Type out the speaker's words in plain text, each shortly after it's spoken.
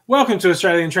Welcome to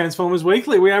Australian Transformers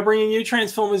Weekly. We are bringing you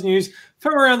Transformers news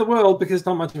from around the world because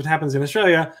not much of it happens in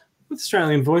Australia, with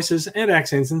Australian voices and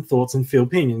accents and thoughts and field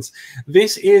opinions.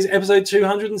 This is episode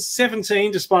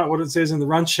 217, despite what it says in the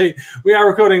run sheet. We are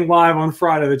recording live on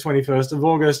Friday, the 21st of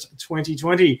August,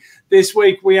 2020. This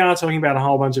week, we are talking about a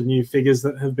whole bunch of new figures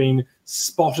that have been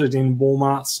spotted in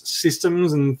Walmart's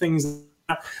systems and things.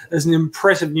 There's an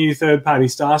impressive new third-party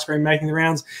Starscream making the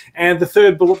rounds. And the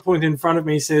third bullet point in front of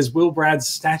me says, will Brad's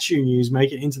statue news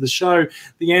make it into the show?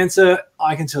 The answer,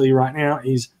 I can tell you right now,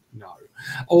 is no.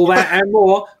 All that and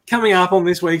more coming up on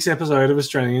this week's episode of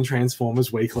Australian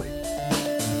Transformers Weekly.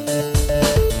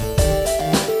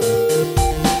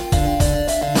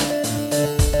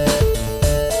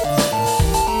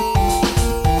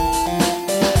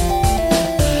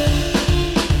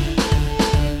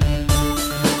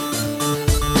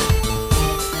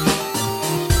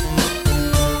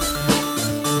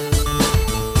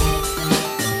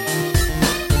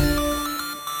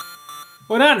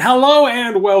 Well done. Hello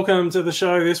and welcome to the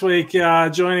show this week.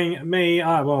 Joining me,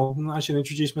 I should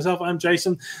introduce myself. I'm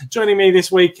Jason. Joining me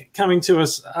this week, coming to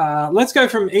us, let's go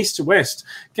from east to west.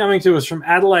 Coming to us from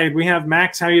Adelaide, we have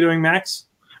Max. How are you doing, Max?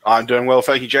 I'm doing well,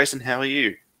 thank you, Jason. How are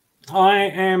you? I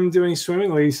am doing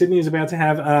swimmingly. Sydney is about to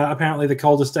have apparently the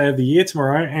coldest day of the year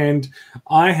tomorrow, and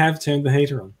I have turned the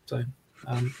heater on. So,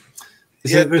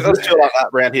 it does feel like that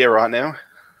around here right now.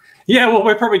 Yeah, well,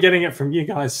 we're probably getting it from you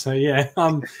guys, so yeah.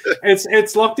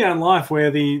 It's lockdown life, where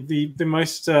the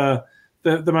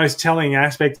most telling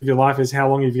aspect of your life is how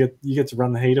long you get to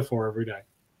run the heater for every day.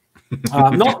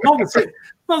 Not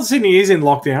that Sydney is in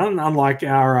lockdown, unlike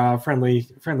our friendly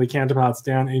counterparts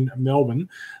down in Melbourne.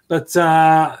 But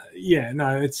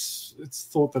it's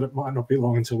thought that it might not be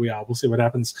long until we are. We'll see what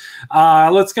happens.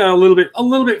 Let's go a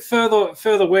little bit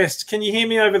further west. Can you hear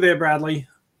me over there, Bradley?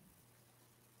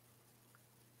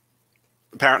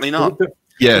 Apparently not.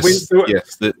 Yes.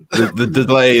 The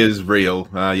delay is real.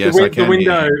 Yes, I can.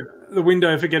 The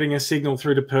window for getting a signal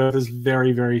through to Perth is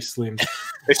very, very slim.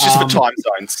 It's just the time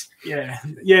zones. Yeah.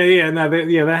 No,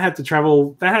 they had to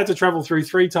travel. They had to travel through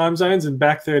 3 time zones and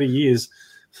back 30 years.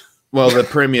 Well, the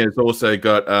Premier's also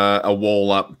got a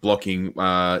wall up blocking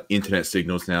internet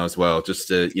signals now as well,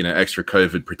 just extra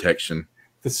COVID protection.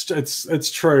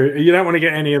 It's true. You don't want to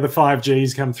get any of the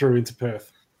 5Gs come through into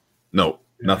Perth. No.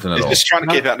 Nothing at all. Just trying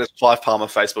to keep out those Clive Palmer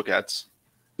Facebook ads.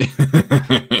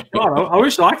 God, I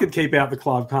wish I could keep out the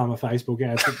Clive Palmer Facebook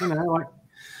ads. But,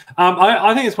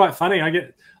 I think it's quite funny. I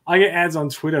get ads on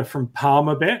Twitter from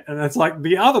Palmer Bet, and it's like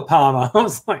the other Palmer. I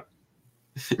was like,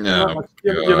 you're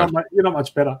not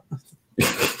much better.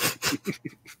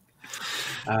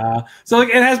 So look,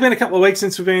 it has been a couple of weeks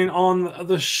since we've been on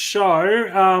the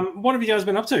show. What have you guys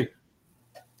been up to?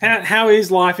 How is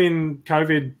life in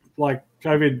COVID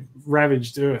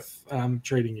ravaged Earth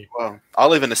treating you? Well, I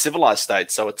live in a civilized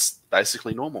state, so it's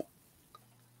basically normal.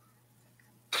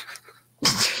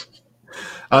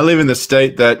 I live in the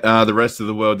state that the rest of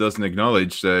the world doesn't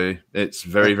acknowledge, so it's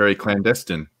very, very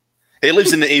clandestine. He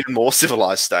lives in an even more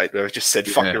civilized state where it just said,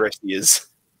 fuck the rest of yous.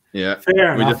 Yeah.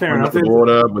 Fair we enough. just went up the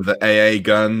water with the AA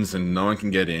guns and no one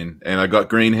can get in. And I got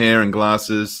green hair and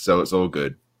glasses, so it's all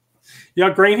good. You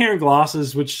got green hair and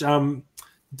glasses, which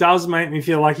does make me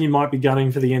feel like you might be gunning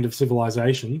for the end of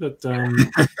civilization, but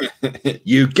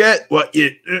you get what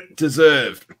you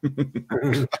deserve.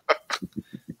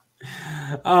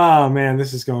 Oh man,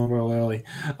 this is going well early.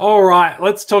 All right,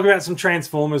 let's talk about some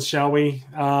Transformers, shall we?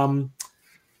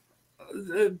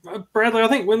 Bradley, I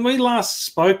think when we last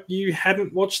spoke, you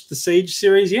hadn't watched the Siege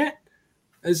series yet.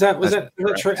 Was that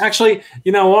true? Actually,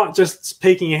 you know what? Just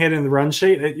peeking ahead in the run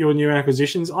sheet at your new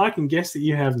acquisitions, I can guess that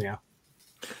you have now.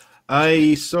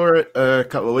 I saw it a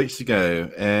couple of weeks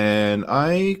ago, and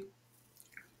I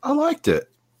liked it.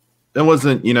 It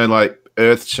wasn't,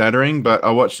 earth-shattering, but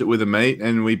I watched it with a mate,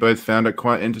 and we both found it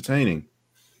quite entertaining.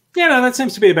 Yeah, no, that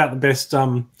seems to be about the best,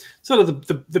 sort of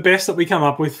the best that we come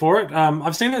up with for it.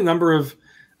 I've seen a number of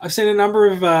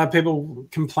people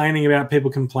complaining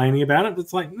about it.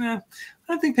 It's like, nah,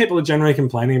 I don't think people are generally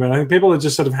complaining about it. I think people are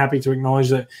just sort of happy to acknowledge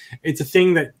that it's a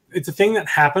thing that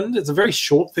happened. It's a very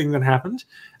short thing that happened.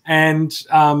 And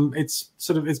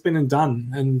it's been and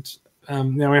done, and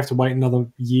now we have to wait another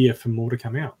year for more to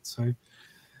come out. So,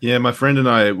 yeah, my friend and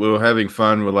I were having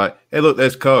fun. We're like, "Hey, look,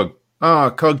 there's Cog.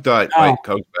 Oh, Cog died. Wait,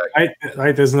 Cog's back.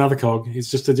 Wait, there's another Cog. It's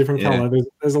just a different color.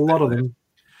 There's a lot of them."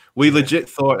 We legit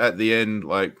thought at the end,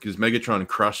 because Megatron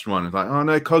crushed one, it's like, "Oh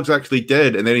no, Cog's actually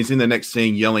dead," and then he's in the next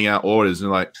scene yelling out orders,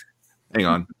 and like, "Hang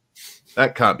on,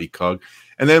 that can't be Cog."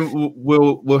 And then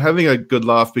we're having a good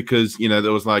laugh because,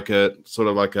 there was like a sort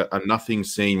of like a nothing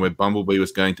scene where Bumblebee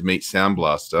was going to meet Sound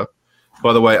Blaster.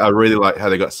 By the way, I really like how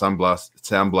they got Sound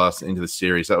Blast into the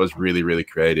series. That was really, really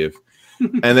creative.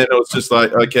 And then it was just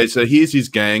like, okay, so here's his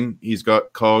gang. He's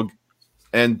got Cog,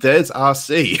 and there's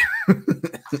RC.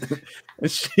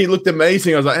 She looked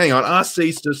amazing. I was like, hang on,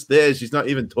 RC's just there. She's not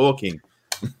even talking.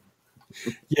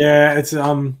 Yeah, it's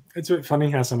a bit funny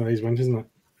how some of these went, isn't it?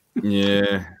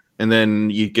 Yeah. And then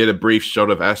you get a brief shot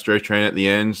of Astro Train at the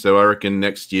end. So I reckon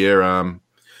next year,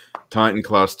 Titan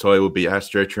class toy will be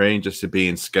Astro Train just to be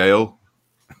in scale.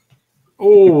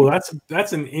 Oh, that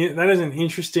is an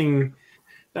interesting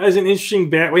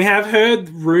bet. We have heard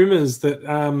rumors that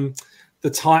the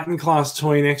Titan class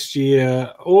toy next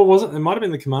year, or was it? It might have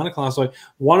been the Commander class toy.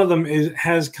 One of them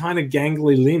has kind of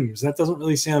gangly limbs. That doesn't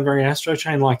really sound very Astro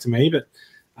Chain like to me. But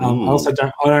I also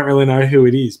don't really know who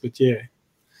it is. But yeah,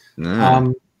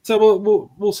 so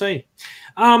we'll see.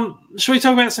 Shall we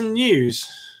talk about some news?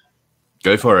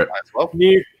 Go for it. Well.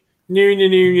 New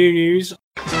news.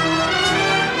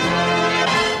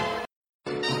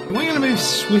 We're going to move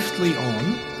swiftly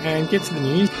on and get to the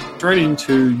news. Straight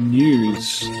into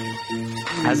news.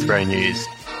 Hasbro news.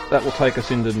 That will take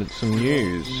us into some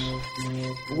news.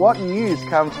 What news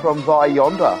comes from via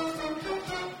yonder?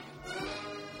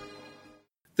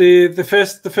 The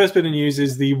first bit of news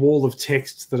is the wall of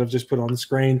text that I've just put on the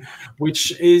screen,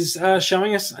 which is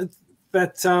showing us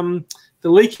that the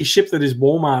leaky ship that is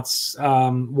Walmart's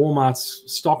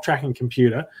stock tracking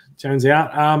computer, turns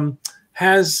out,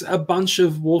 has a bunch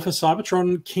of War for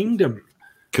Cybertron Kingdom.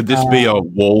 Could this be a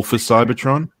wall for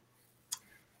Cybertron?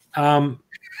 No.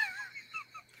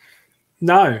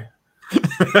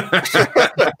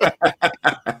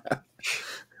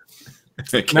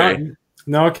 Okay.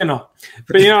 No, it cannot.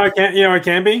 But it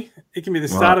can be. It can be the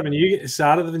start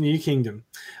of the new kingdom.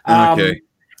 Okay.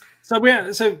 So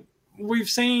we've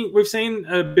seen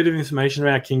a bit of information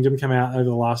about Kingdom come out over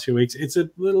the last few weeks. It's a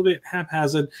little bit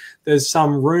haphazard. There's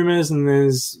some rumors and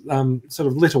there's sort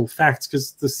of little facts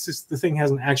because the thing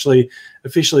hasn't actually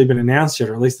officially been announced yet,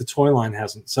 or at least the toy line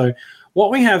hasn't. So what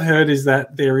we have heard is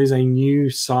that there is a new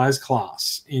size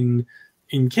class in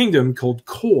Kingdom called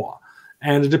Core,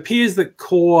 and it appears that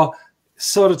Core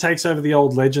sort of takes over the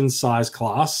old Legends size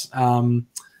class.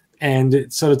 And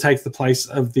it sort of takes the place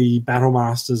of the Battle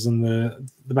Masters and the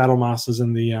Battle Masters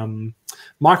and the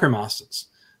Micro Masters.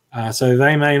 So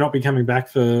they may not be coming back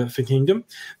for Kingdom.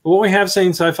 But what we have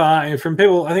seen so far from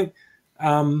people, I think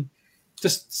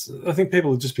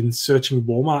people have just been searching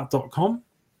Walmart.com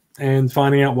and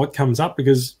finding out what comes up,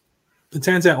 because it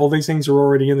turns out all these things are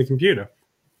already in the computer.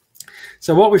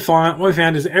 So what we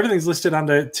found is everything's listed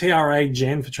under TRA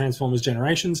Gen for Transformers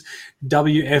Generations,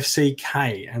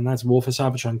 WFCK, and that's War for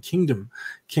Cybertron Kingdom.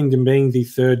 Kingdom being the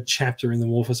third chapter in the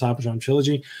War for Cybertron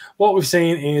trilogy. What we've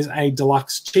seen is a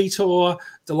deluxe Cheetor,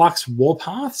 deluxe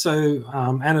Warpath,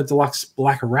 and a deluxe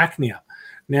Black Arachnia.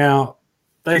 Now,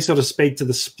 they sort of speak to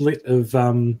the split of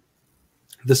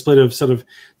sort of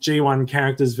G1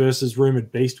 characters versus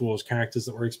rumored Beast Wars characters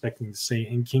that we're expecting to see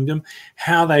in Kingdom.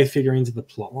 How they figure into the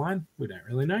plot line, we don't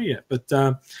really know yet. But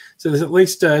so there's at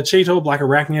least Cheetor, Black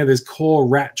Arachnia, there's Core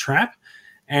Rat Trap,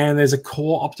 and there's a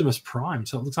Core Optimus Prime.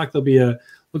 So it looks like there'll be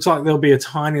a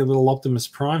tiny little Optimus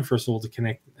Prime for us all to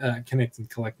connect and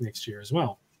collect next year as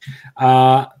well.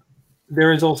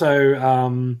 There is also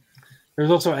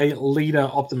a Leader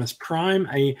Optimus Prime,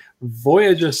 a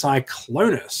Voyager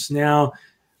Cyclonus. Now,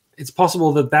 it's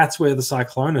possible that that's where the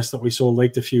Cyclonus that we saw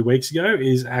leaked a few weeks ago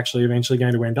is actually eventually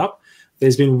going to end up.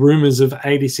 There's been rumors of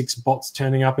 86 bots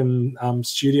turning up in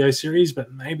Studio Series,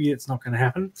 but maybe it's not going to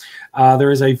happen.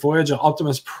 There is a Voyager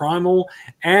Optimus Primal,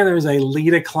 and there is a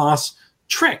Leader class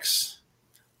Trex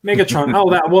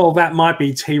Megatron. That might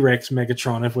be T-Rex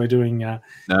Megatron if we're doing. No,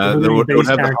 it would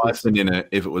have the hyphen in it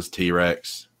if it was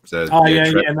T-Rex. So,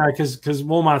 because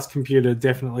Walmart's computer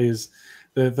definitely is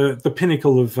the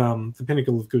pinnacle of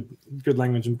good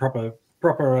language and proper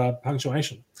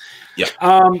punctuation. Yeah.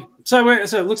 So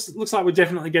it looks like we're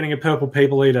definitely getting a purple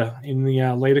People Eater in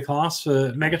the Leader class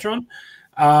for Megatron,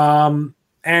 and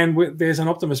there's an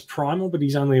Optimus Primal, but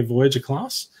he's only a Voyager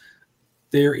class.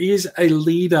 There is a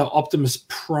Leader Optimus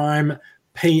Prime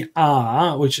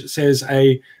PR, which says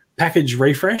a package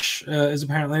refresh is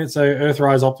apparently it. So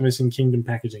Earthrise Optimus in Kingdom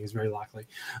packaging is very likely.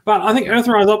 But I think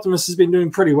Earthrise Optimus has been doing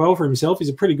pretty well for himself. He's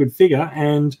a pretty good figure,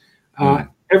 and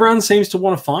everyone seems to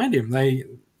want to find him.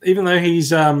 Even though he's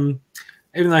been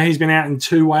out in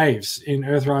 2 waves in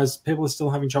Earthrise, people are still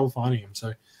having trouble finding him.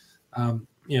 So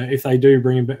if they do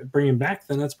bring him back,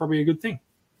 then that's probably a good thing.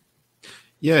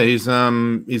 Yeah, he's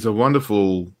a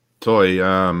wonderful toy.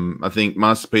 I think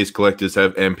Masterpiece collectors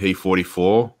have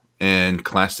MP44. And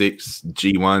classics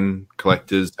G1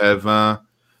 collectors have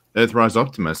Earthrise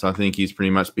Optimus. I think he's pretty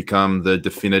much become the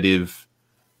definitive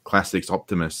Classics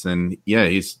Optimus, and yeah,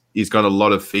 he's got a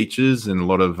lot of features and a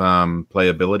lot of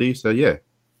playability. So yeah,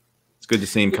 it's good to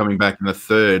see him coming back in the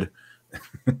third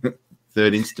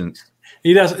instance.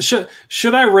 He does.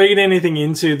 Should I read anything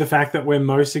into the fact that we're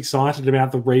most excited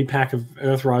about the repack of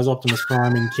Earthrise Optimus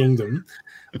Prime in Kingdom,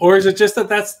 or is it just that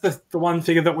that's the one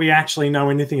figure that we actually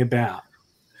know anything about?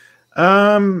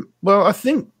 Well, I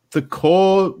think the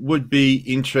core would be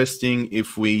interesting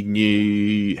if we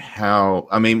knew how.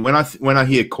 I mean, when I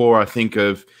hear core, I think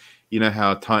of, you know,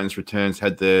 how Titans Returns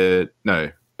had the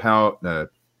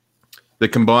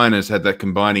combiners had that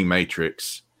combining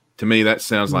matrix. To me, that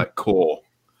sounds like core.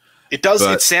 It does.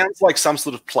 But it sounds like some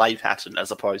sort of play pattern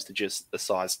as opposed to just a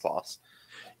size class.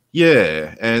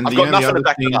 Yeah, and I've got nothing to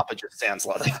back it up. It just sounds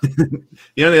like that.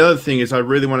 The only other thing is I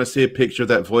really want to see a picture of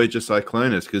that Voyager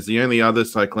Cyclonus, because the only other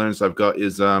Cyclonus I've got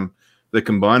is the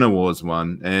Combiner Wars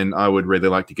one, and I would really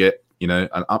like to get, you know,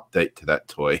 an update to that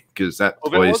toy, because that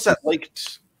Well, toy there was that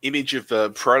leaked image of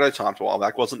a prototype a while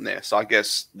back, wasn't there? So I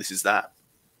guess this is that.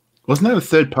 wasn't that a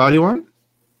third party one?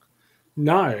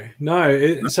 No.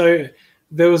 So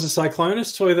there was a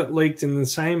Cyclonus toy that leaked in the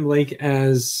same leak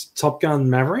as Top Gun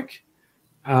Maverick.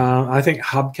 I think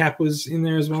Hubcap was in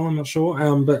there as well. I'm not sure,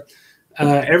 but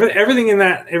everything in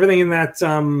that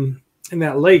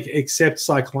leak except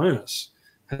Cyclonus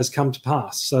has come to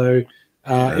pass. So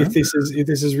if this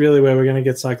is really where we're going to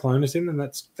get Cyclonus in, then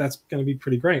that's going to be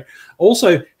pretty great.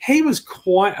 Also, he was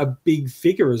quite a big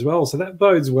figure as well, so that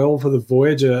bodes well for the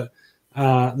Voyager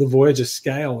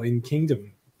scale in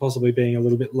Kingdom, possibly being a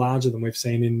little bit larger than we've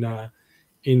seen in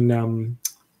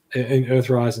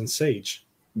Earthrise and Siege.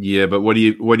 Yeah, but what do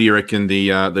you reckon the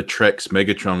Trex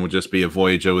Megatron will just be a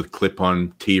Voyager with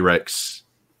clip-on T-Rex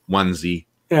onesie?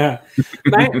 Yeah,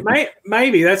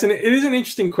 maybe it is an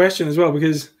interesting question as well,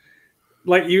 because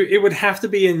it would have to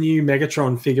be a new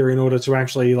Megatron figure in order to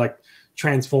actually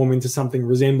transform into something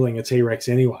resembling a T-Rex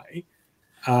anyway.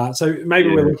 So maybe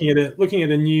we're looking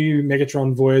at a new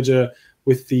Megatron Voyager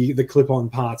with the clip-on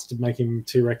parts to make him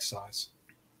T-Rex size.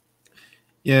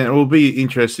 Yeah, it will be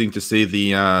interesting to see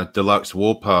the Deluxe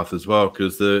Warpath as well,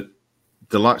 because the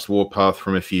Deluxe Warpath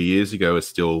from a few years ago is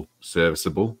still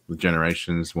serviceable with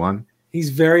Generations 1.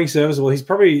 He's very serviceable. He's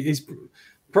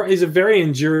a very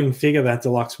enduring figure, that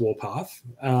Deluxe Warpath.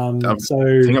 I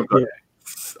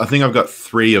think I've got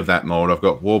 3 of that mold. I've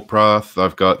got Warpath,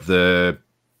 I've got the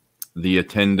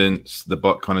Attendants, the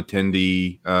BotCon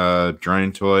Attendee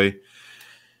drone toy,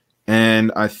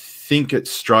 and I think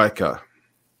it's Striker.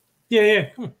 Yeah.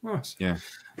 Oh, nice. Yeah.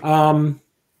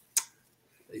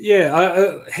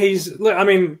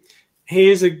 He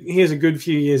is a good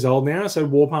few years old now, so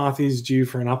Warpath is due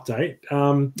for an update.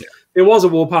 There was a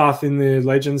Warpath in the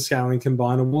Legends scaling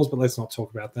Combiner Wars, but let's not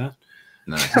talk about that.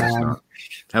 No, it's not.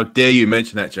 How dare you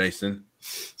mention that, Jason?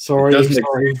 Sorry.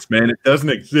 Exist, man. It doesn't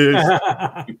exist.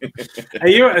 Are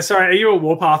you a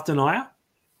Warpath denier?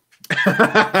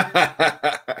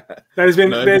 There's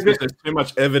been too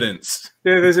much evidence.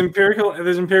 Yeah, there's empirical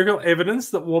evidence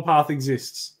that Warpath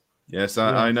exists. Yes,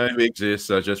 I know it exists.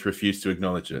 I just refuse to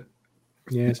acknowledge it.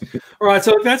 Yes. All right.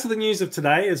 So that's the news of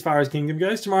today as far as Kingdom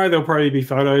goes. Tomorrow there'll probably be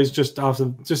photos just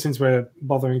since we're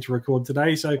bothering to record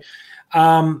today. So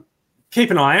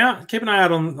keep an eye out. Keep an eye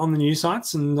out on the news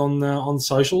sites and on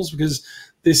socials, because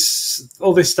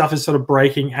all this stuff is sort of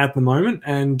breaking at the moment.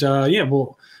 And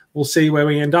we'll see where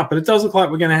we end up. But it does look like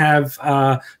we're going to have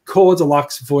Core,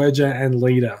 Deluxe, Voyager, and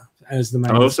Leader as the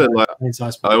main. I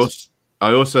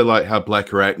also like how Black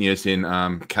Arachnia's in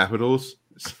capitals.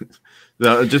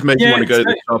 It just makes you want to go to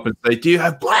the shop and say, "Do you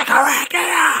have Black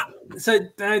Arachnia?" So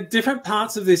different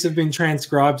parts of this have been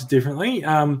transcribed differently.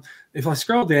 If I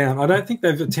scroll down, I don't think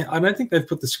they've put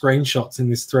the screenshots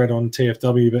in this thread on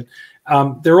TFW, but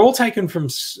they're all taken from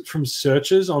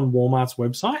searches on Walmart's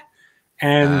website.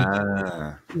 And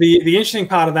the interesting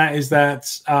part of that is that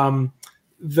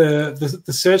the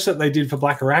search that they did for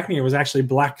Black Arachnia was actually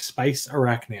Black Space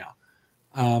Arachnia.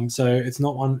 So it's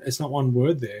not one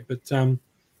word there, but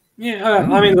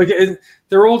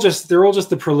they're all just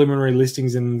the preliminary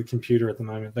listings in the computer at the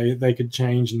moment. They could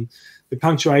change, and the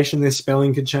punctuation, their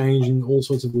spelling could change, and all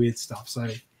sorts of weird stuff. So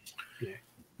yeah.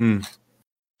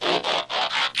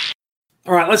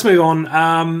 All right, let's move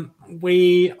on.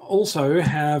 We also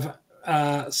have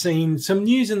seen some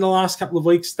news in the last couple of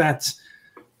weeks that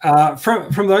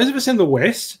from those of us in the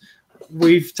West,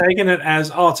 we've taken it as,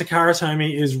 Takara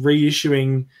Tomy is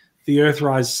reissuing the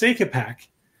Earthrise Seeker pack.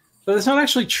 But it's not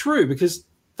actually true, because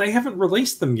they haven't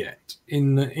released them yet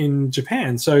in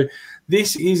Japan. So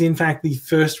this is, in fact, the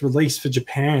first release for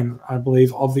Japan, I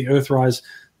believe, of the Earthrise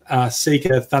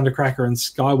Seeker, Thundercracker, and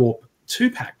Skywarp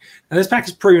 2-pack. Now, this pack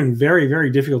has proven very, very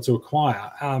difficult to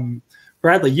acquire.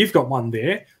 Bradley, you've got one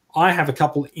there. I have a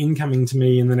couple incoming to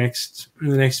me in the next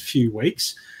few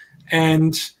weeks,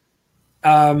 and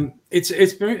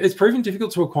it's proven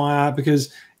difficult to acquire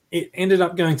because it ended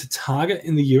up going to Target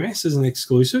in the US as an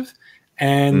exclusive,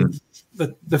 and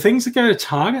the things that go to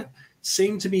Target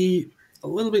seem to be a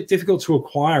little bit difficult to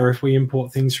acquire if we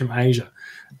import things from Asia.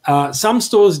 Some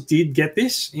stores did get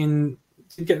this in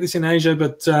Asia,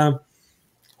 but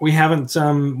we haven't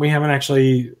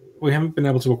been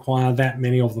able to acquire that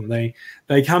many of them.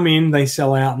 They come in, they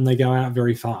sell out, and they go out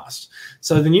very fast.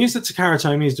 So the news that Takara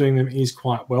Tomy is doing them is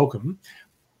quite welcome,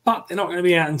 but they're not going to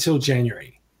be out until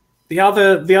January. The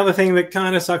other thing that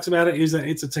kind of sucks about it is that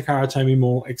it's a Takara Tomy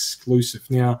Mall exclusive.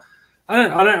 Now,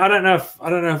 I don't know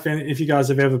if you guys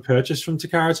have ever purchased from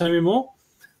Takara Tomy Mall,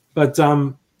 but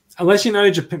unless you know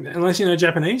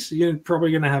Japanese, you're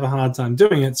probably going to have a hard time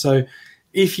doing it. So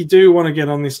if you do want to get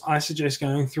on this, I suggest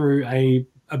going through a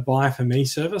buy for me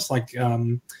service like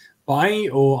Buy,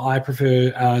 or I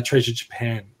prefer Treasure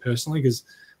Japan personally because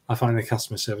I find their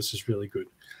customer service is really good.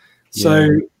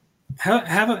 So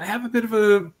have a bit of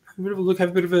a look, have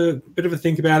a bit of a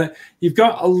think about it. You've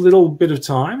got a little bit of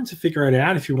time to figure it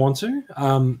out if you want to,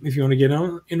 get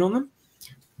in on them.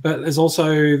 But there's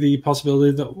also the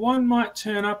possibility that one might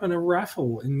turn up in a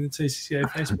raffle in the TCCA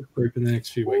Facebook group in the next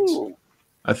few weeks.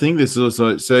 I think this is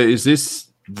also. So, is this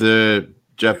the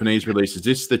Japanese release? Is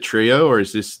this the trio or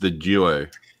is this the duo?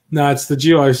 No, it's the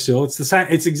duo still. It's the same.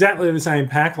 It's exactly the same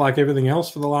pack like everything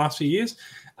else for the last few years.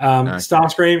 Okay.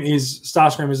 Starscream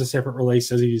is a separate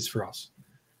release as it is for us.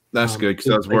 That's good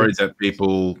because I was worried that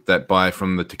people that buy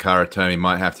from the Takara Tomy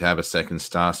might have to have a second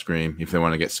Starscream if they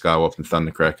want to get Skywarp and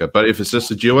Thundercracker. But if it's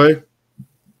just a duo,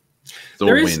 it's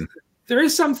all win. There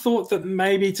is some thought that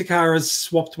maybe Takara's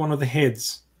swapped one of the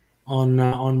heads on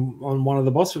one of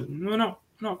the bosses. We're not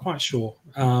quite sure.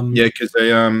 Yeah, because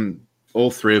they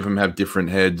all three of them have different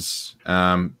heads.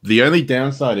 The only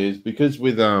downside is because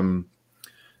with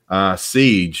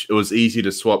Siege, it was easy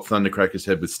to swap Thundercracker's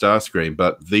head with Starscream,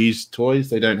 but these toys,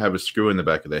 they don't have a screw in the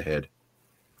back of their head.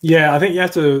 Yeah, I think you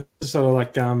have to sort of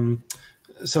like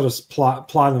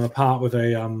ply them apart with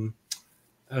a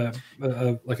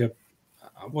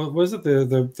what was it,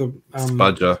 the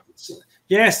Spudger.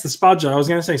 Yes, the Spudger. I was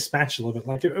going to say spatula, but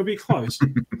like it would be close.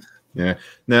 Yeah.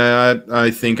 No, I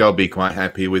think I'll be quite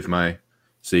happy with my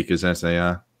Seekers as they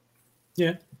are.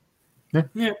 Yeah.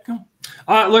 Cool.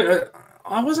 Look,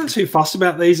 I wasn't too fussed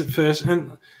about these at first,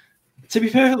 and to be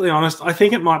perfectly honest, I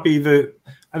think it might be that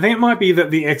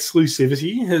the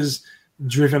exclusivity has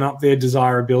driven up their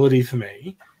desirability for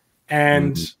me,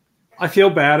 and I feel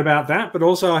bad about that. But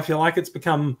also, I feel like it's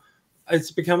become a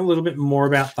little bit more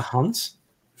about the hunt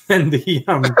than the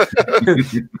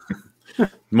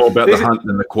more about the hunt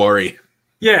than the quarry.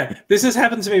 Yeah, this has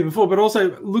happened to me before, but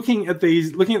also looking at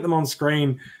them on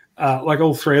screen, like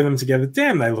all three of them together,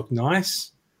 damn, they look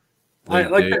nice.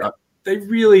 They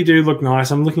really do look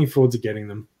nice. I'm looking forward to getting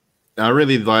them. I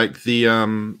really like the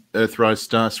Earthrise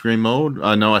Starscream mold.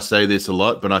 I know I say this a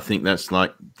lot, but I think that's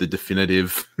like the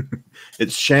definitive.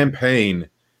 It's champagne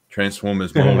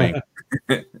Transformers molding.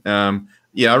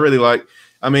 Yeah, I really like.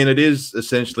 I mean, it is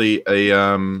essentially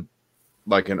a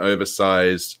like an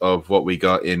oversized of what we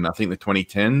got in I think the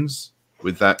 2010s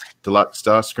with that deluxe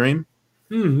Starscream.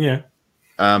 Yeah.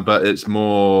 But it's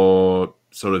more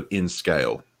sort of in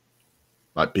scale.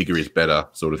 Like bigger is better,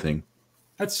 sort of thing.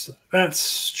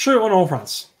 That's true on all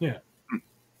fronts. Yeah.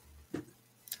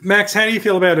 Max, how do you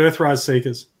feel about Earthrise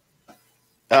Seekers?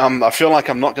 I feel like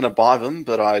I'm not going to buy them,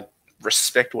 but I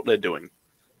respect what they're doing.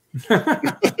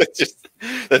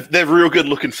 They're real good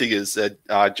looking figures.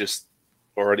 I just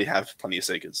already have plenty of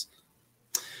Seekers.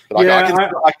 But yeah,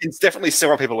 I can definitely see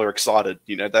why people are excited.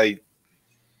 You know,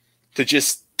 to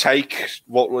just take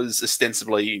what was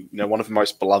ostensibly, one of the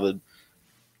most beloved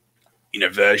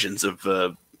versions of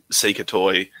the Seeker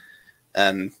toy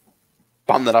and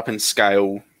bump that up in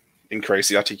scale, increase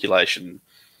the articulation,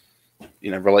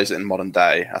 release it in modern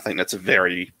day. I think that's a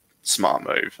very smart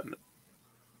move. And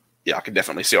yeah, I can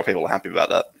definitely see why people are happy about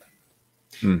that.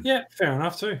 Yeah, fair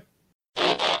enough too.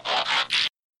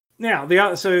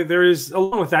 Now, so there is,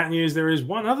 along with that news, there is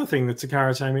one other thing that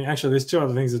Takara Tomy, actually there's two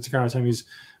other things that Takara Tomy is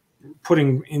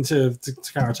putting into the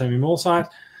Takara Tomy Mall site.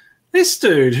 This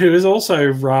dude, who is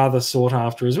also rather sought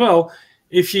after as well,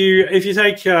 if you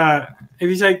take the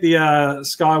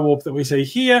Skywarp that we see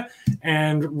here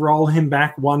and roll him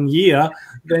back 1 year,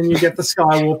 then you get the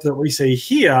Skywarp that we see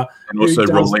here. And also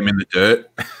roll him in the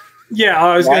dirt. Yeah,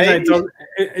 I was going to say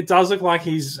it does look like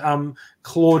he's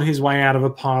clawed his way out of a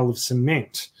pile of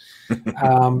cement.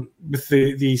 with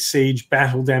the siege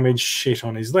battle damage shit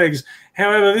on his legs.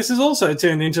 However, this has also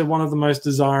turned into one of the most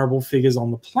desirable figures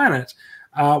on the planet.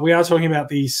 We are talking about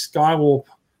the Skywarp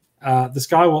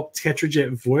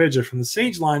Tetrajet Voyager from the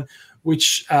Siege line,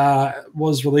 which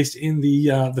was released in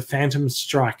the Phantom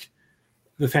Strike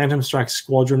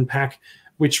Squadron pack,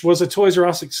 which was a Toys R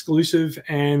Us exclusive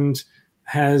and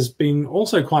has been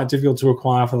also quite difficult to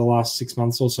acquire for the last 6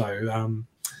 months or so.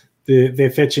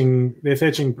 They're fetching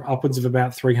upwards of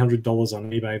about $300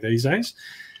 on eBay these days.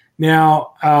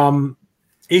 Now,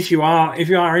 if you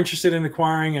are interested in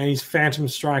acquiring a Phantom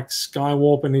Strike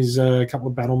Skywarp and his couple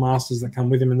of Battle Masters that come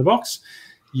with him in the box,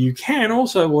 you can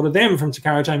also order them from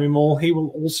Takara Tomy Mall. He will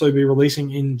also be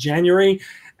releasing in January.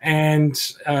 And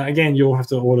again, you'll have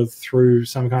to order through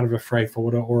some kind of a freight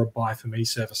forwarder or a buy for me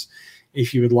service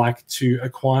if you would like to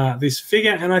acquire this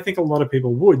figure. And I think a lot of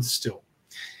people would still.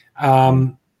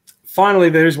 Finally,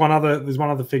 there's one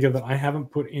other figure that I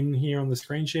haven't put in here on the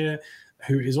screen share,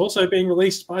 who is also being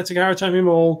released by Takara Tomy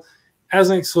Mall as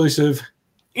an exclusive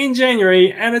in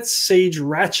January, and it's Siege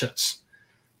Ratchet.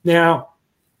 Now,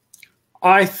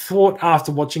 I thought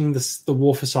after watching the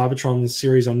War for Cybertron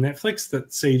series on Netflix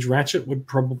that Siege Ratchet would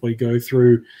probably go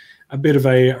through a bit of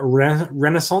a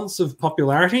renaissance of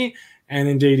popularity, and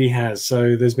indeed he has.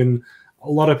 So there's been a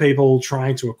lot of people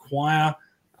trying to acquire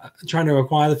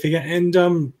the figure,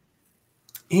 and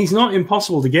he's not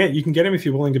impossible to get. You can get him if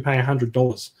you're willing to pay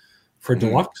 $100 for a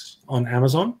deluxe on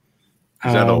Amazon.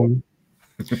 Is that all?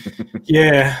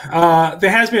 Yeah, there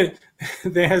has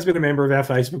been a member of our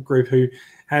Facebook group who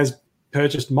has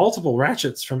purchased multiple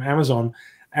Ratchets from Amazon,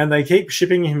 and they keep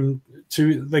shipping them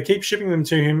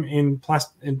to him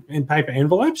in paper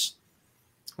envelopes,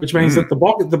 which means that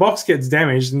the box gets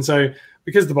damaged, and so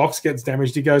because the box gets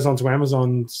damaged, he goes onto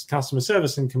Amazon's customer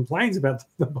service and complains about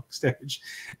the box damage,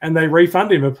 and they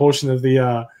refund him a portion of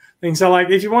the thing. So, like,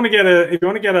 if you want to get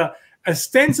a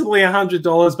ostensibly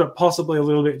 $100, but possibly a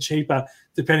little bit cheaper,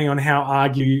 depending on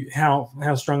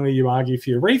how strongly you argue for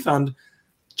your refund,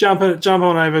 jump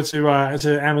on over to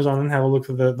Amazon and have a look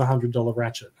for the $100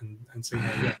 Ratchet and see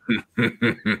how you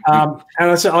go. And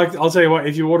I'll tell you what,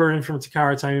 if you order in from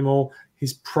Takara Tomy Mall,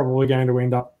 he's probably going to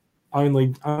end up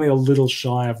only a little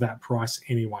shy of that price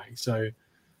anyway. So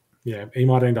yeah, he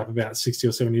might end up about $60 or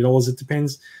 $70. It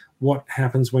depends what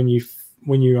happens when you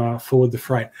forward the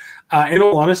freight. In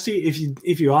all honesty,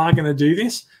 if you are going to do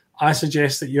this, I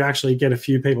suggest that you actually get a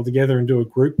few people together and do a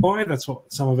group buy. That's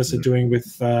what some of us are doing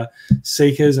with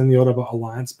Seekers and the Autobot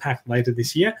Alliance pack later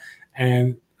this year.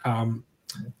 And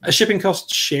a shipping cost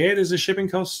shared is a shipping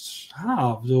cost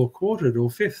halved or quartered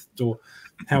or fifth or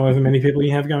however many people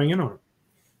you have going in on it.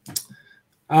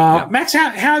 Max, how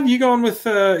have you gone with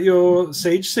your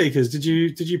Siege Seekers? Did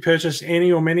you purchase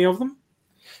any or many of them?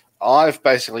 I've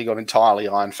basically got entirely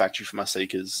Iron Factory for my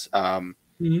Seekers. I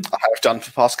have done for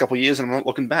the past couple of years, and I'm not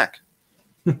looking back.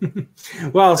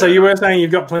 Well, so you were saying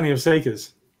you've got plenty of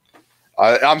Seekers.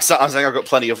 I'm saying I've got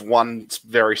plenty of one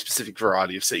very specific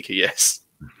variety of Seeker, yes.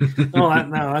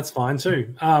 That's fine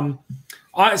too. I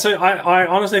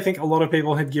honestly think a lot of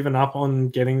people had given up on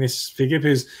getting this figure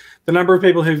because the number of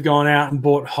people who've gone out and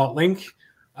bought Hotlink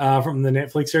from the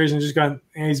Netflix series and just gone,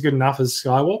 he's good enough as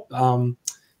Skywarp.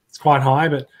 It's quite high,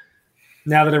 but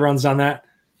now that everyone's done that,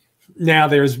 now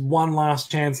there is one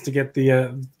last chance to get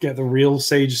the real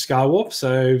Siege Skywarp.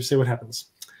 So see what happens.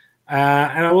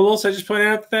 And I will also just point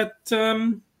out that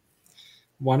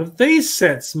one of these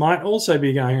sets might also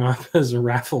be going up as a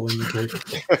raffle in the group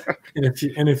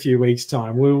in a few weeks'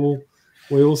 time. We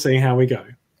will see how we go.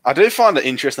 I do find it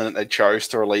interesting that they chose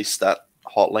to release that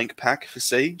Hotlink pack for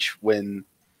Siege when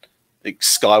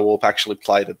Skywarp actually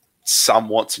played a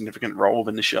somewhat significant role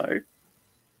in the show.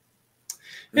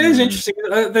 It is interesting.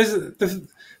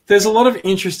 There's a lot of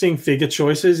interesting figure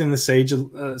choices in the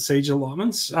Siege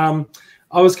allotments.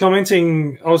 I was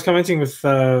commenting with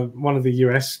one of the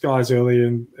US guys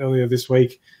earlier this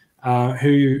week,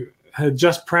 who had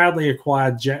just proudly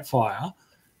acquired Jetfire,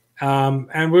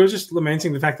 and we were just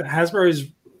lamenting the fact that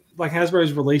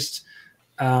Hasbro's released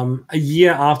a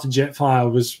year after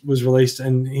Jetfire was released,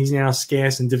 and he's now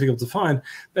scarce and difficult to find.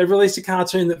 They've released a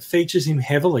cartoon that features him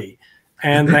heavily,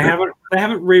 and they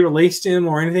haven't re-released him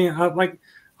or anything.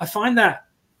 I find that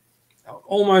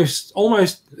almost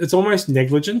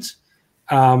negligent.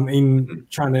 In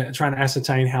trying to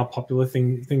ascertain how popular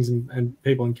things and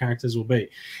people and characters will be.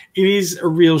 It is a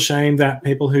real shame that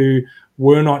people who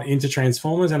were not into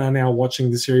Transformers and are now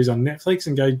watching the series on Netflix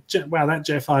and go, wow, that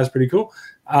Jetfire is pretty cool,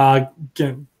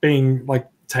 being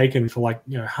taken for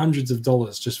hundreds of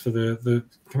dollars just for the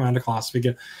Commander class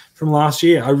figure from last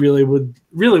year. I really would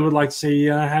like to see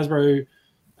Hasbro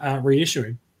reissue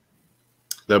him.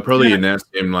 They'll probably announce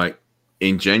him like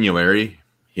in January.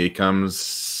 Here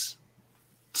comes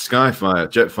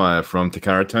Jetfire from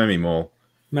Takara Tomy Mall.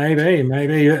 Maybe.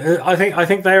 I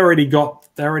think they already got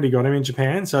him in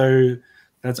Japan, so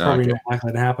that's probably not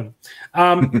likely to happen.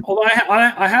 Although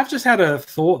I have just had a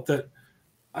thought that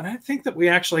I don't think we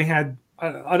actually had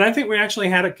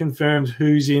it confirmed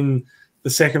who's in the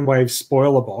second wave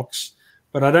spoiler box,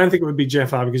 but I don't think it would be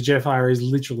Jetfire because Jetfire is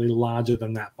literally larger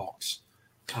than that box.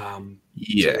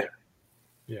 Yeah.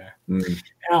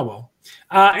 Oh well.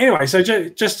 Anyway, so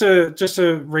just to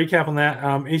recap on that,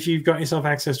 if you've got yourself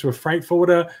access to a freight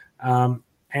forwarder,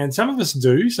 and some of us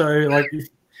do, so like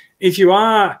if you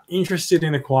are interested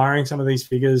in acquiring some of these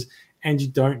figures and you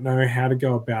don't know how to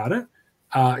go about it,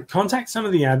 contact some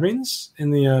of the admins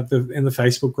in the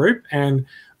Facebook group, and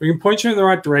we can point you in the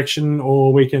right direction,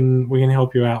 or we can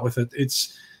help you out with it.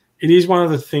 It is one of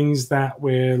the things that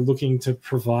we're looking to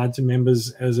provide to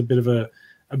members as a bit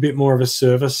more of a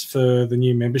service for the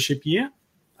new membership year.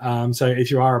 So if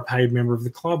you are a paid member of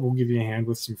the club, we'll give you a hand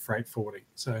with some freight forwarding.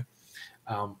 So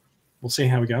we'll see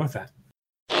how we go with that.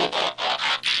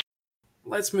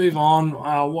 Let's move on.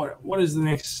 What is the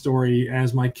next story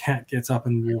as my cat gets up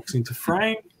and walks into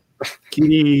frame?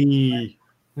 Kitty.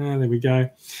 There we go.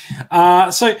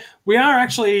 So we are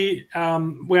actually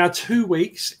 2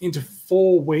 weeks into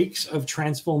 4 weeks of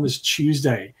Transformers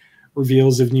Tuesday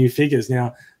reveals of new figures.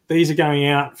 Now, these are going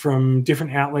out from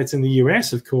different outlets in the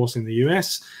US, of course, in the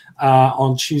US,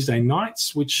 on Tuesday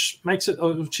nights, which makes it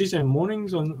Tuesday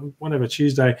mornings on whatever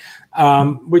Tuesday,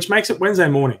 which makes it Wednesday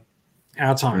morning,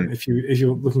 our time, if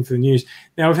you're looking for the news.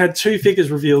 Now, we've had 2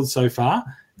 figures revealed so far,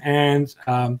 and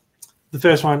the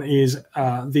first one is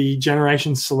the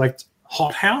Generation Select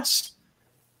Hot House.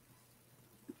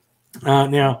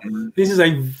 Now, this is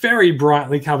a very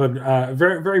brightly colored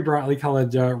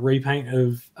repaint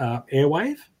of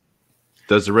Airwave.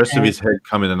 Does the rest of his head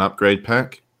come in an upgrade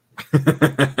pack?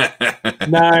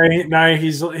 No,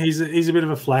 he's a bit of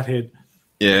a flathead.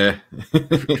 Yeah.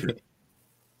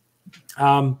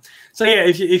 So yeah,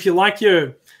 if you like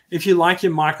your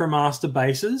MicroMaster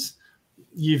bases,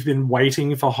 you've been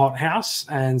waiting for Hot House,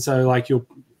 and so like you've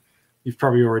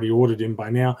probably already ordered him by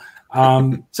now.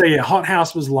 So yeah, Hot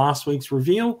House was last week's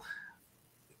reveal.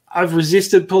 I've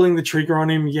resisted pulling the trigger on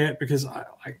him yet because I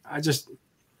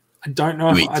don't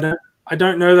know I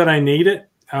don't know that I need it.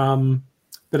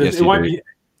 But yes, it won't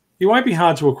be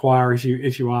hard to acquire if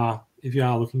you are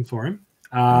looking for him.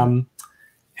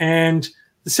 And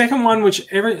the second one,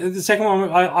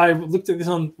 I looked at this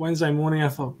on Wednesday morning. I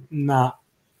thought, nah.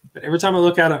 But every time I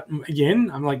look at it again,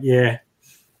 I'm like, yeah,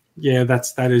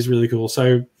 that is really cool.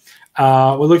 So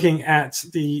we're looking at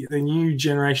the new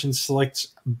Generation Select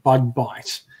Bug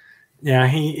Bite. Now,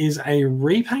 he is a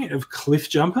repaint of Cliff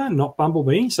Jumper, not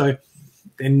Bumblebee. So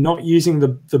they're not using the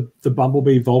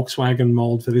Bumblebee Volkswagen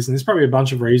mold for this, and there's probably a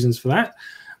bunch of reasons for that.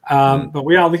 But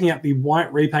we are looking at the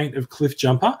white repaint of Cliff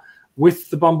Jumper with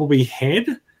the Bumblebee head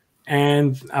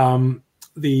and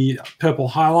the purple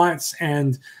highlights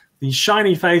and the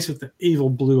shiny face with the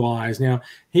evil blue eyes. Now,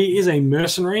 he is a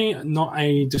mercenary, not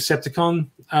a Decepticon,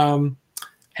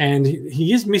 and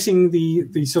he is missing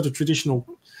the sort of traditional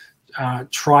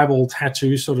tribal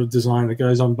tattoo sort of design that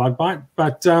goes on Bug Bite,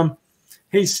 but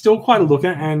he's still quite a looker.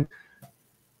 And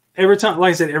every time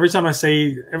I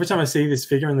see this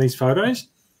figure in these photos,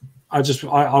 I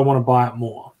want to buy it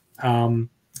more,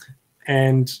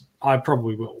 and I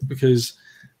probably will, because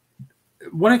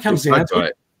when it comes down to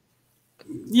it,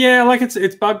 yeah, like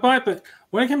it's Bug Bite, but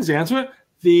when it comes down to it,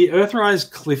 the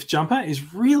Earthrise Cliff Jumper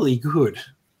is really good.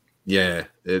 Yeah,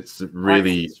 it's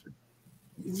really.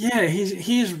 Yeah,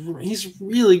 he's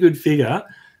really good figure.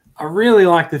 I really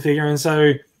like the figure, and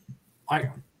so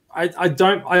I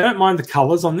don't mind the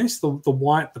colors on this. The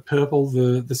white, the purple,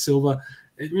 the silver.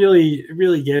 It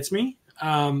really gets me.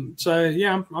 So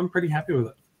yeah, I'm pretty happy with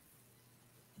it.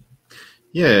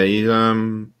 Yeah,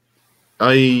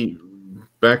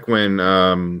 back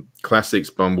when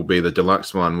Classics Bumblebee, the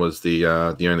deluxe one, was the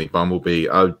only Bumblebee,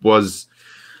 I was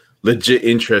legit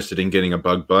interested in getting a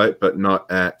Bug Bite, but not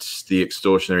at the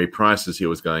extortionary prices he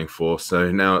was going for.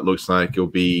 So now it looks like you'll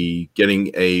be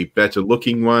getting a better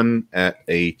looking one at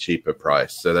a cheaper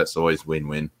price. So that's always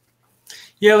win-win.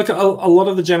 Yeah, look, a lot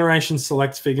of the Generation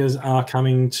Select figures are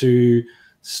coming to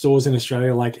stores in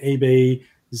Australia like EB,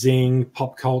 Zing,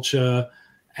 Pop Culture,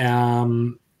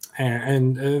 and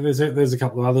there's a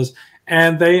couple of others,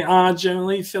 and they are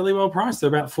generally fairly well priced. They're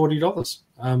about $40.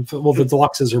 The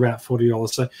deluxes are about $40.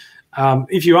 So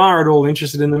if you are at all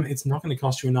interested in them, it's not going to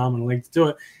cost you an arm and a leg to do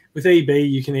it. With EB,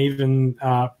 you can even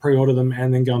pre-order them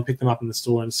and then go and pick them up in the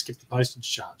store and skip the postage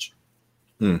charge.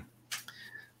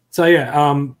 So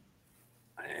yeah,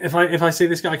 if I see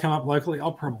this guy come up locally,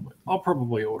 I'll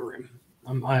probably order him.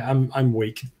 I'm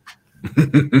weak.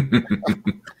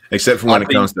 Except for when it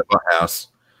comes to our house.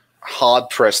 Hard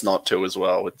pressed not to as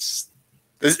well.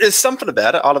 There's something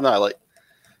about it. I don't know. Like,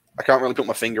 I can't really put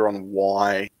my finger on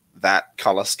why that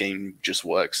color scheme just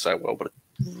works so well, but it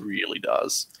really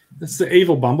does. It's the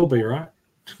evil Bumblebee, right?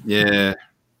 Yeah,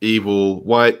 evil,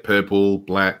 white, purple,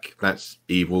 black. That's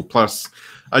evil. Plus,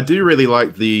 I do really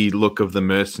like the look of the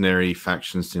mercenary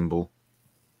faction symbol.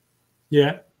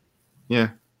 Yeah.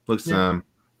 Yeah, looks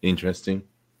interesting.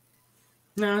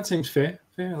 No, it seems fair.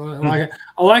 I like it.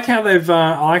 I like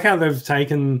how they've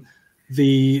taken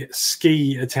the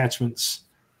ski attachments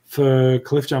for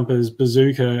Cliff Jumper's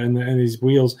bazooka and his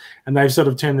wheels, and they've sort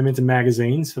of turned them into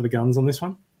magazines for the guns on this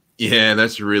one. Yeah,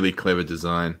 that's really clever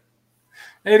design.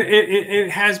 It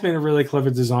has been a really clever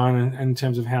design in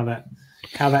terms of how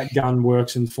that gun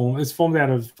works and form. It's formed out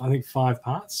of, I think, 5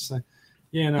 parts. So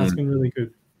yeah, no, it's been really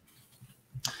good.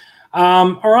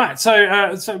 All right, so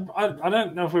I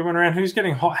don't know if we went around. Who's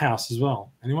getting Hot House as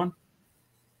well? Anyone?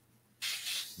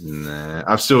 Nah,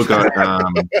 I've still got.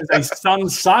 There's a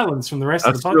stunned silence from the rest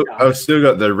of the podcast. I've still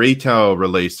got the retail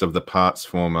release of the parts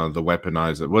former, the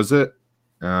weaponizer. Was it?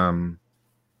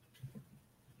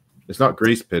 It's not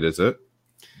Grease Pit, is it?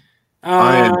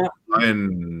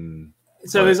 Iron.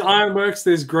 So there's Ironworks,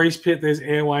 there's Grease Pit, there's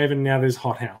Airwave, and now there's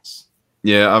Hot House.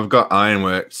 Yeah, I've got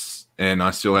Ironworks, and I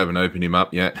still haven't opened him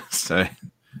up yet, so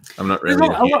I'm not really.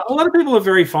 A lot of people are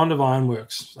very fond of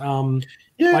Ironworks.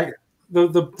 Yeah. Like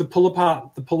the pull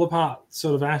apart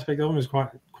sort of aspect of them is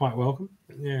quite welcome.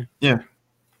 Yeah.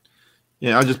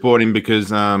 Yeah, I just bought him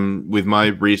because with my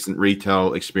recent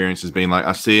retail experience has been like,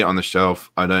 I see it on the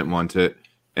shelf, I don't want it,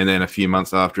 and then a few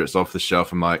months after it's off the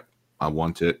shelf, I'm like, I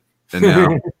want it, and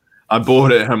now I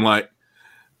bought it. I'm like,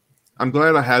 I'm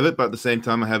glad I have it, but at the same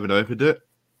time, I haven't opened it.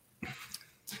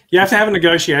 You have to have a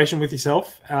negotiation with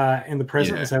yourself in the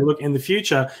present and say, look, in the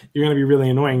future, you're going to be really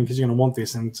annoying because you're going to want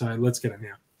this, and so let's get it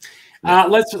now.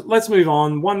 Let's move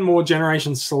on. One more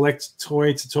Generation Select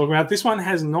toy to talk about. This one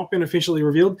has not been officially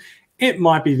revealed. It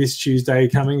might be this Tuesday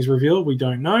Cummings reveal. We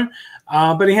don't know.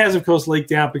 But he has, of course,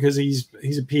 leaked out because he's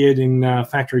appeared in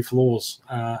factory floors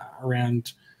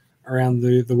around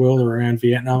the world, or around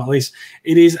Vietnam at least.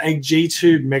 It is a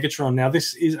G2 Megatron. Now,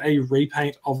 this is a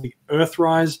repaint of the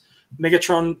Earthrise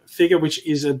Megatron figure, which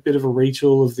is a bit of a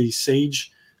retool of the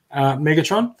Siege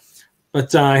Megatron.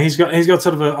 But he's got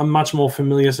sort of a much more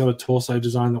familiar sort of torso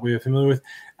design that we are familiar with.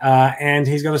 And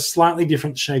he's got a slightly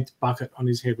different shaped bucket on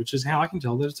his head, which is how I can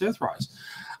tell that it's Earthrise.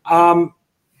 Now,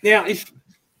 if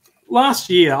last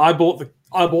year I bought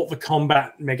the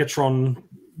Combat Megatron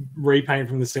repaint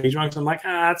from the Siege one, because I'm like,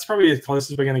 it's probably as close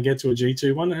as we're going to get to a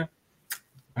G2 one.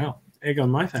 Well, egg on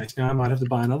my face. Now I might have to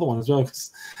buy another one as well.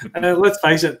 Let's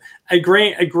face it, a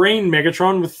green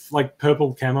Megatron with like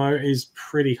purple camo is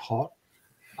pretty hot.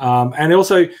 And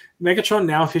also, Megatron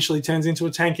now officially turns into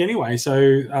a tank anyway,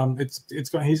 so it's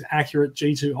got his accurate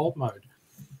G2 alt mode.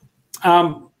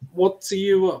 What do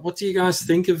you guys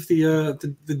think of the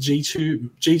G2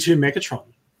 Megatron?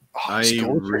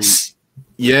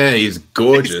 He's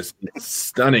gorgeous. It's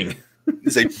stunning.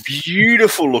 It's a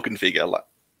beautiful looking figure. Like,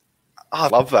 I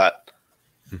love that.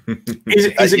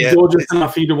 Is it gorgeous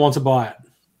enough for you to want to buy it?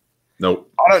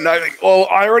 Nope. I don't know. Well,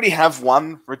 I already have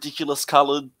one ridiculous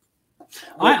coloured.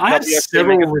 I have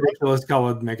several ridiculous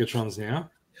coloured Megatrons now.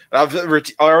 I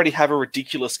already have a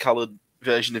ridiculous coloured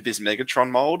version of this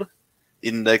Megatron mold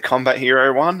in the Combat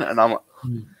Hero one, and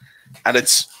and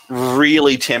it's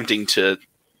really tempting to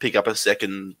pick up a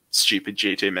second stupid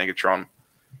G2 Megatron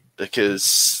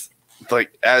because,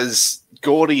 like, as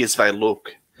gaudy as they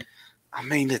look, I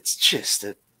mean, it's just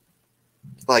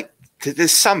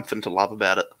there's something to love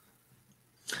about it.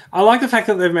 I like the fact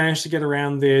that they've managed to get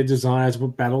around their desire to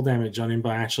put battle damage on him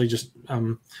by actually just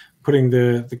putting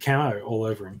the camo all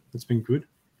over him. It's been good.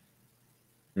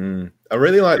 I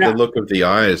really like the look of the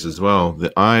eyes as well.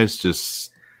 The eyes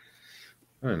just,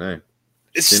 I don't know.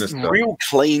 It's just real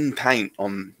clean paint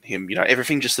on him. You know,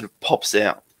 everything just sort of pops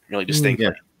out really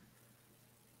distinctly.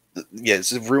 Yeah,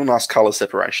 it's a real nice color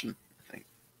separation.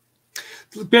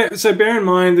 So bear in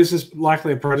mind, this is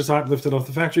likely a prototype lifted off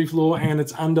the factory floor, and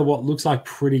it's under what looks like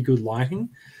pretty good lighting.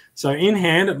 So in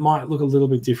hand, it might look a little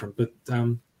bit different, but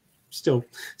still,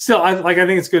 I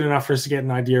think it's good enough for us to get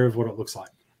an idea of what it looks like.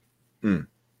 Yeah,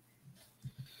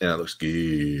 it looks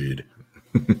good.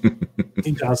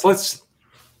 It does.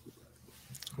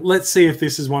 Let's see if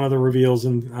this is one of the reveals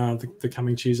in the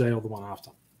coming Tuesday or the one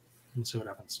after. and see what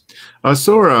happens. I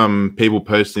saw people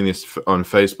posting this on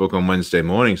Facebook on Wednesday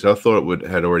morning, so I thought it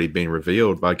had already been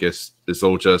revealed. But I guess it's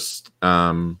all just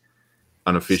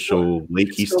unofficial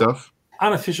leaky stuff.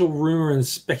 Unofficial rumor and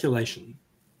speculation.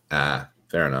 Ah,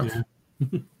 fair enough. Yeah.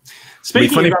 It'd be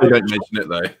funny if we don't mention it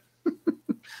though.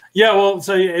 Yeah, well,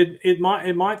 so it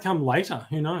might come later.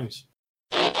 Who knows?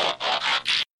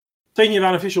 Speaking of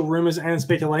unofficial rumors and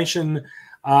speculation,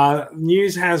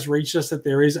 news has reached us that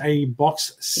there is a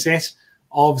box set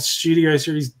of Studio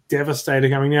Series Devastator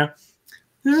coming out.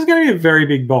 This is going to be a very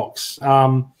big box.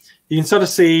 You can sort of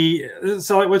see.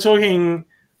 So, like, we're talking.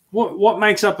 What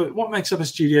makes up a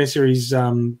Studio Series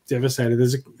Devastator?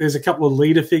 There's a couple of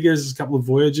leader figures, there's a couple of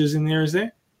Voyagers in there. Is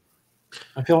there?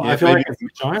 I feel like it's a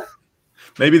giant.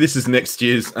 Maybe this is next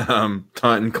year's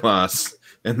Titan class,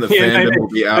 and the fandom will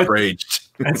be outraged.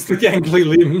 That's the gangly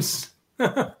limbs.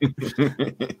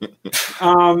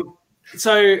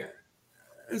 So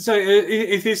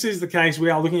if this is the case, we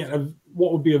are looking at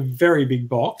what would be a very big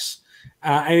box,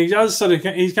 and he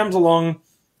comes along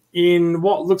in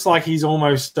what looks like he's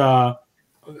almost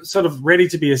sort of ready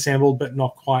to be assembled, but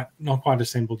not quite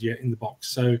assembled yet in the box.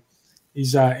 So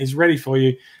he's ready for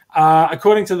you.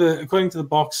 According to the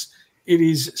box, it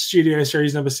is Studio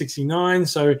Series number 69.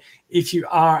 So if you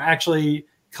are actually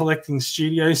collecting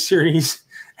Studio Series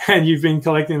and you've been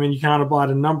collecting them and you can't abide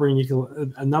a number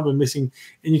missing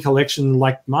in your collection,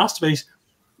 like Masterpiece,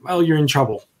 well, you're in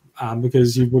trouble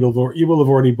because you will have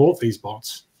already bought these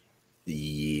bots.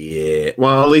 Yeah.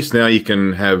 Well, at least now you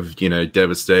can have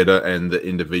Devastator and the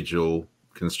individual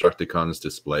Constructicons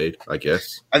displayed, I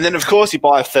guess. And then, of course, you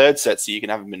buy a third set so you can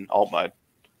have them in alt mode.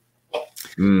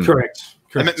 Correct.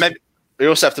 And maybe you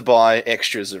also have to buy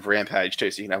extras of Rampage too,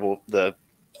 so you can have all the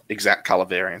exact color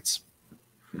variants.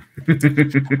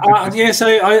 Yeah, so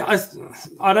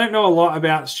I don't know a lot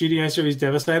about Studio Series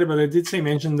Devastator, but I did see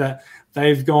mention that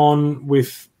they've gone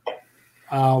with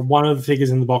one of the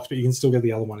figures in the box, but you can still get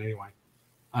the other one anyway.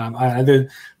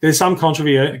 There's some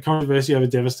controversy over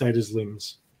Devastator's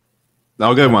limbs.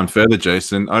 I'll go one further,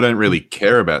 Jason. I don't really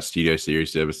care about Studio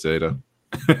Series Devastator.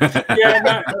 Yeah,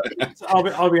 no,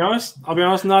 I'll be honest.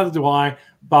 Neither do I.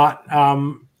 But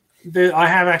I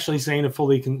have actually seen a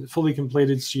fully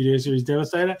completed Studio Series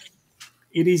Devastator.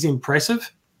 It is impressive.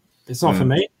 It's not for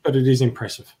me, but it is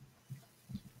impressive.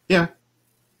 Yeah.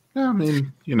 I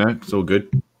mean, it's all good.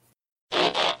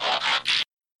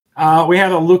 We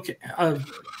have a look.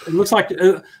 It looks like,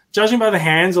 judging by the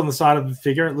hands on the side of the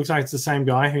figure, it looks like it's the same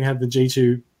guy who had the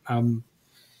G2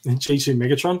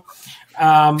 Megatron.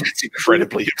 That's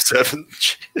incredibly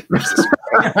observant. Because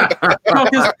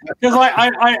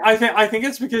I think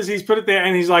it's because he's put it there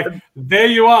and he's like, there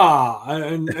you are,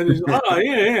 and he's like, oh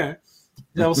yeah.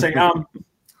 They'll say,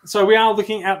 so we are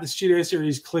looking at the Studio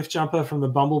Series Cliff Jumper from the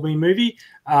Bumblebee movie.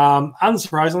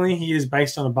 Unsurprisingly, he is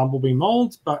based on a Bumblebee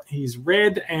mold, but he's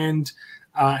red and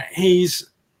he's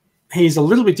a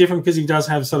little bit different because he does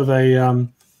have sort of the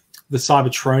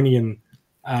Cybertronian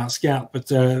Scout, but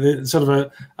sort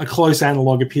of a close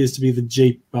analog appears to be the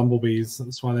Jeep Bumblebees.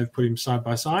 That's why they've put him side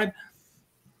by side.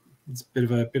 It's a bit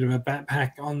of a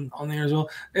backpack on there as well.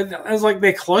 It's like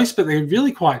they're close, but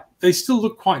they still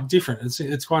look quite different.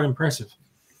 It's quite impressive.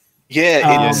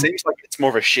 Yeah, it seems like it's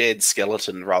more of a shared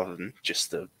skeleton rather than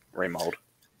just a remold.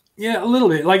 Yeah, a little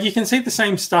bit. Like you can see the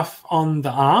same stuff on the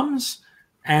arms,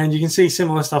 and you can see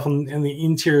similar stuff in the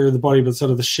interior of the body, but sort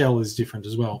of the shell is different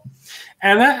as well.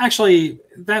 And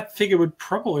that figure would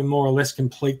probably more or less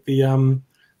complete the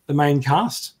main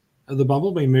cast of the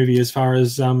Bumblebee movie as far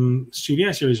as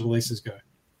Studio Series releases go.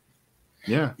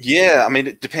 Yeah. Yeah, I mean,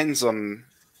 it depends on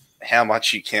how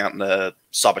much you count the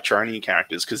Cybertronian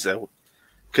characters, because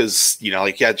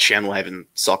like you had Soundwave and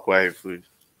Shockwave with...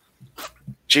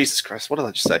 Jesus Christ, what did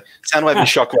I just say? Soundwave and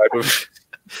Shockwave with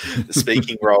the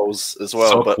speaking roles as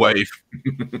well. Shockwave.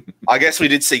 But I guess we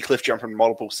did see Cliff Jumper in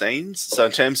multiple scenes. So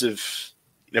in terms of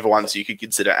never ones you could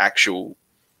consider actual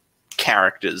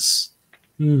characters,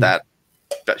 that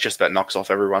just about knocks off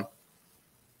everyone.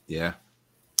 Yeah.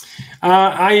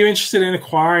 Are you interested in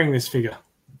acquiring this figure?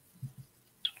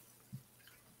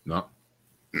 No.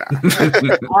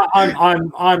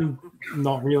 I'm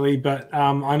not really, but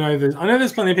I know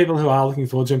there's plenty of people who are looking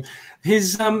forward to him.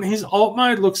 His alt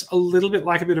mode looks a little bit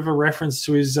like a bit of a reference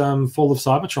to his Fall of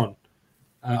Cybertron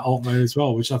alt mode as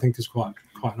well, which I think is quite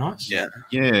nice. Yeah.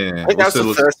 Yeah. I think that's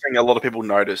the first thing a lot of people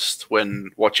noticed when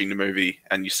watching the movie,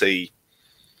 and you see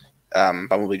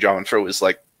Bumblebee driving through. Is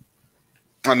like,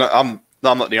 I'm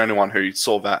not the only one who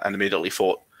saw that and immediately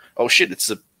thought, oh shit,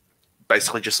 it's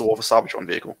basically just a War for Cybertron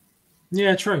vehicle.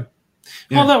 Yeah, true.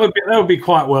 Yeah. Well, that would be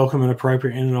quite welcome and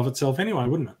appropriate in and of itself anyway,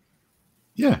 wouldn't it?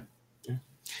 Yeah.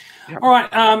 All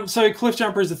right. So Cliff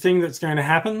Jumper is the thing that's going to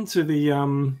happen to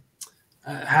the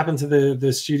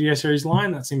the Studio Series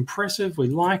line. That's impressive. We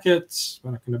like it.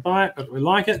 We're not going to buy it, but we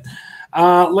like it.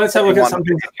 Let's have a look at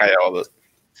something.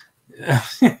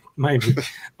 Maybe.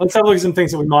 Let's have a look at some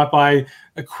things that we might buy.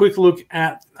 A quick look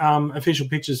at official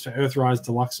pictures for Earthrise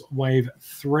Deluxe Wave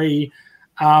 3.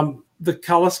 The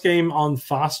color scheme on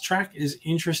Fast Track is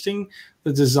interesting.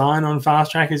 The design on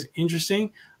Fast Track is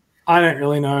interesting. I don't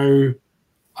really know.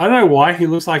 I don't know why he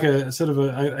looks like a sort of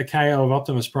a KO of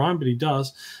Optimus Prime, but he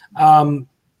does.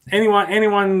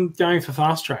 Anyone going for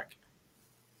Fast Track?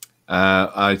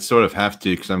 I sort of have to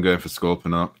because I'm going for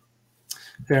Scorponok.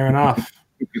 Fair enough.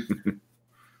 Fair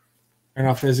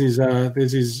enough. There's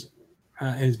his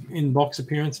in-box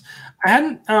appearance. I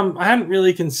hadn't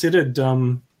really considered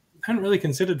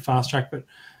Fast Track, but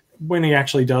when he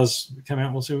actually does come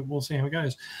out, we'll see how it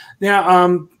goes.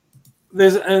 Now,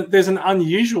 there's an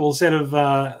unusual set of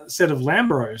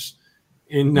Lambros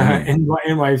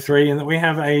in Wave 3, and that we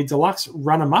have a deluxe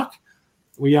Run Amok.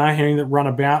 We are hearing that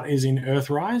Runabout is in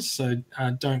Earthrise, so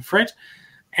don't fret.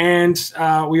 And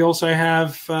we also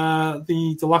have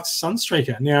the deluxe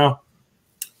Sunstreaker. Now,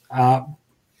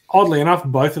 oddly enough,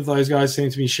 both of those guys seem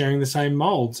to be sharing the same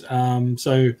mold.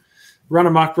 So Run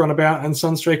Amok, Runabout, and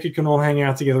Sunstreaker can all hang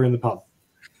out together in the pub.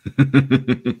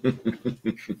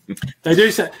 They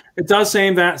do say it does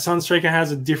seem that Sunstreaker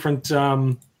has a different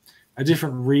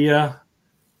rear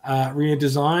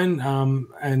design,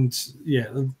 and yeah,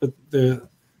 the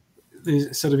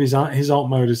sort of his alt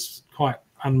mode is quite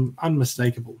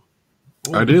unmistakable.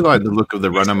 I do like the look of the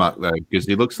Runamuck though, because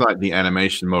he looks like the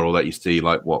animation model that you see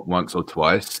like once or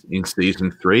twice in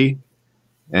season 3.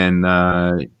 And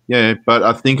yeah, but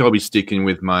I think I'll be sticking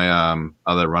with my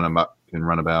other Runamuck and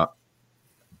Runabout.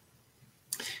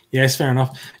 Yes, fair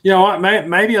enough. You know what?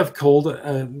 Maybe I've called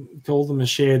them a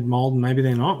shared mold, and maybe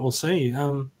they're not. We'll see.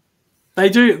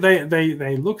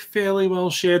 They look fairly well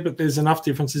shared, but there's enough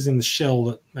differences in the shell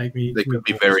that make me. There could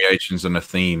be variations on a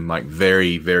theme, like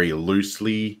very, very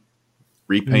loosely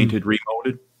repainted,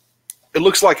 remolded. It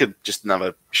looks like just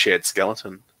another shared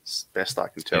skeleton. As best I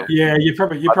can tell. Yeah, you're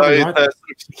probably right. The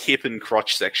hip and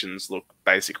crotch sections look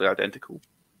basically identical.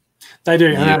 They do,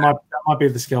 and that might be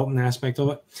the skeleton aspect of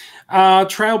it.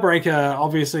 Trailbreaker,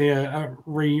 obviously a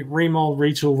remold,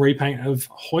 retool, repaint of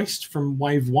Hoist from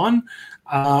Wave 1.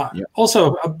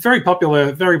 Also, a very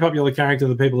popular character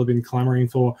that people have been clamoring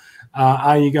for.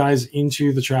 Are you guys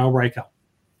into the Trailbreaker?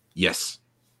 Yes.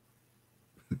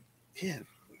 Yeah,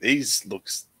 these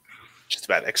looks just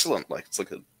about excellent. Like it's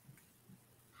like a.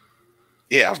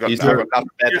 Yeah, I've got nothing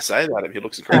bad to say about him. He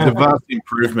looks incredible. It's a vast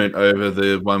improvement over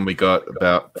the one we got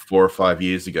about 4 or 5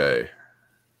 years ago.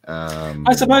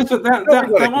 I suppose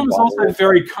that one was also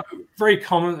very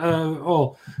common.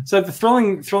 So the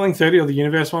thrilling 30 or the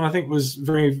universe one, I think, was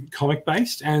very comic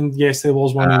based, and yes, there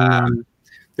was one in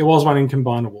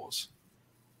Combiner Wars.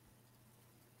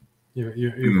 You're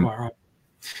quite right.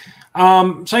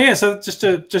 So yeah, so just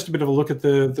a bit of a look at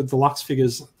the deluxe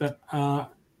figures that are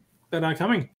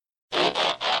coming.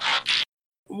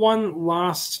 One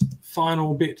last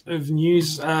final bit of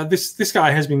news. This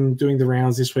guy has been doing the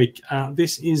rounds this week.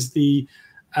 This is the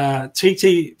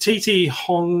TT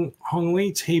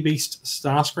Hongley T-Beast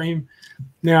Starscream.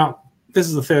 Now, this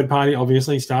is a third party,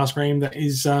 obviously, Starscream, that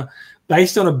is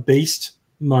based on a beast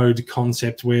mode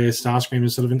concept where Starscream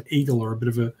is sort of an eagle or a bit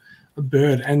of a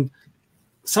bird. And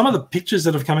some of the pictures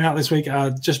that have come out this week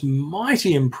are just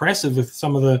mighty impressive with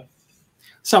some of the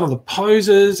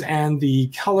poses and the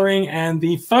coloring and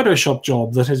the Photoshop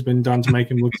job that has been done to make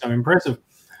him look so impressive.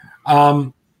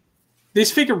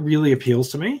 This figure really appeals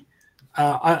to me.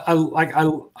 I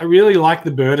really like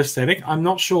the bird aesthetic. I'm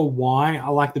not sure why I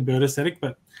like the bird aesthetic,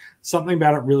 but something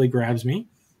about it really grabs me.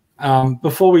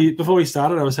 Before we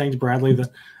started, I was saying to Bradley that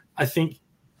I think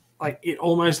like it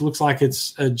almost looks like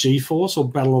it's a G-Force or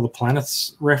Battle of the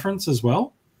Planets reference as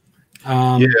well.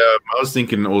 I was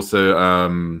thinking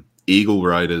also Eagle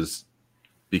Riders,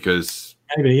 because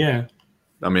maybe, yeah.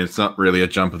 I mean, it's not really a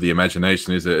jump of the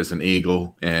imagination, is it? It's an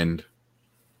eagle, and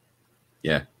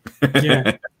yeah.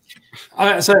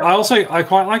 So I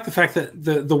quite like the fact that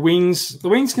the wings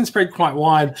can spread quite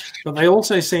wide, but they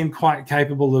also seem quite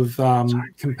capable of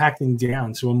compacting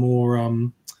down to a more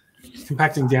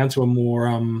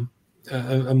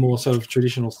sort of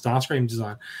traditional Starscream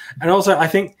design. And also, I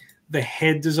think the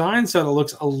head design sort of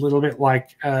looks a little bit like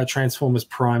a Transformers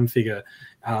Prime figure.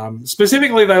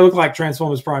 Specifically, they look like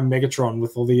Transformers Prime Megatron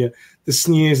with all the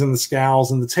sneers and the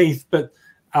scowls and the teeth. But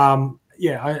I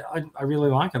really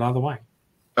like it either way.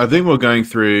 I think we're going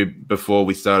through before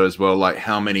we start as well, like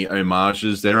how many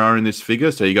homages there are in this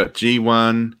figure. So you got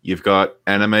G1, you've got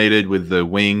animated with the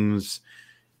wings,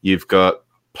 you've got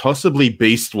possibly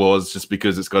Beast Wars just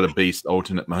because it's got a Beast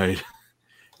alternate mode,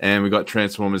 and we've got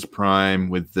Transformers Prime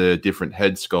with the different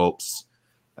head sculpts.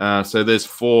 So there's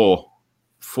four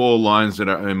lines that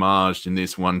are homaged in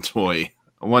this one toy.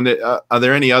 I wonder, are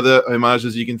there any other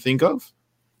homages you can think of?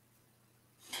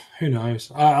 Who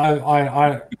knows?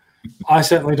 I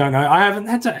certainly don't know. I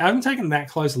haven't taken that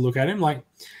close a look at him. Like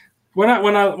when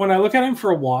I look at him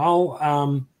for a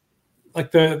while,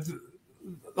 like a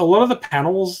lot of the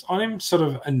panels on him sort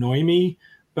of annoy me,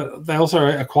 but they also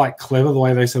are quite clever the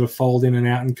way they sort of fold in and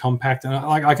out and compact. And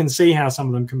I can see how some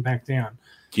of them compact down.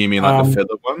 Do you mean like the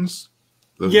feather ones?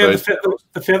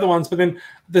 The feather ones. But then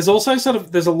there's also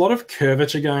there's a lot of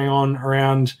curvature going on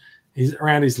around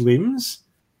his limbs,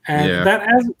 and that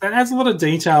adds a lot of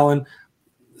detail. And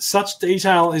such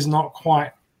detail is not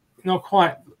quite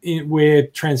where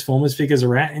Transformers figures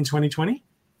are at in 2020.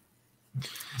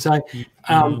 So,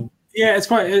 it's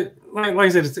quite like I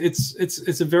said,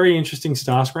 it's a very interesting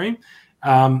Starscream.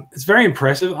 It's very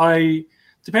impressive.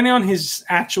 Depending on his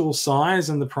actual size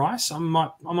and the price, I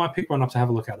might pick one up to have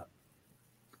a look at it.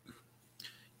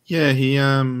 Yeah, he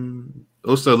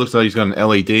also looks like he's got an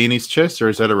LED in his chest, or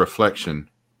is that a reflection?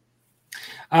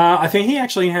 I think he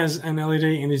actually has an LED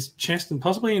in his chest and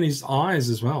possibly in his eyes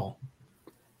as well.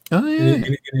 Oh yeah,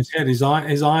 in his head, his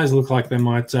eyes look like they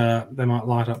might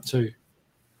light up too.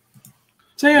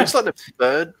 So yeah, looks like the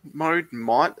bird mode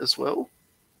might as well.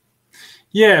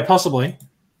 Yeah, possibly.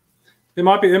 There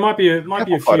might be a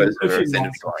few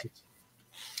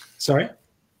Sorry,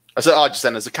 I just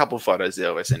said there's a couple of photos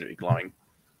there where seem to be glowing.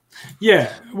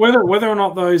 Yeah, whether or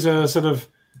not those are sort of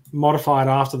modified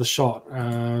after the shot,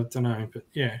 don't know, but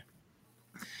yeah.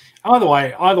 Either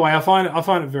way, I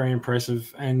find it very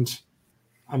impressive, and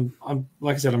I'm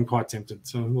like I said, I'm quite tempted.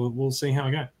 So we'll see how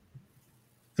I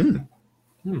go.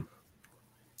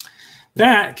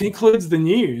 That concludes the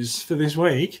news for this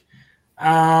week.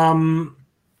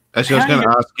 Actually, I was going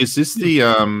to ask: is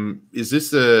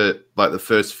this like the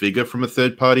first figure from a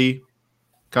third party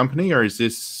company, or is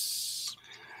this?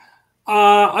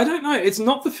 I don't know. It's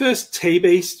not the first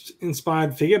T-Beast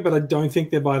inspired figure, but I don't think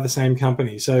they're by the same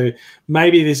company. So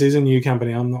maybe this is a new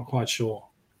company. I'm not quite sure.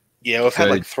 Yeah, we've had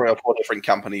like 3 or 4 different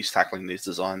companies tackling these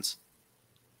designs.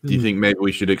 Do you think maybe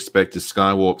we should expect a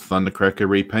Skywarp Thundercracker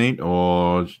repaint,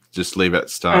 or just leave it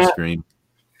Starscream?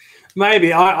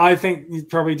 Maybe. I think it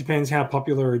probably depends how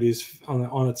popular it is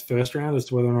on its first round as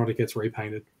to whether or not it gets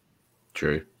repainted.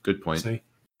 True. Good point. See?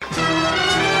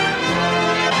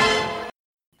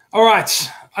 All right,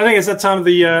 I think it's that time of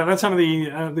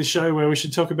the show where we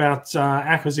should talk about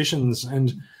acquisitions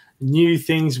and new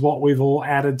things, what we've all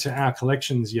added to our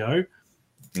collections, yo.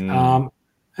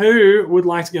 Who would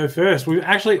like to go first? We've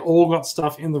actually all got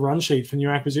stuff in the run sheet for new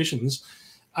acquisitions.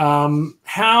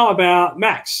 How about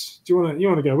Max? You want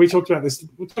to go? We talked about this.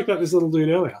 We talked about this little dude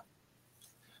earlier.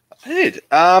 I did.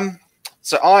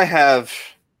 So I have.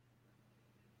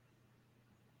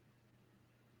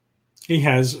 He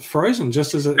has Frozen,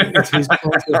 just as it's his. I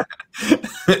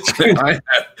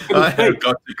have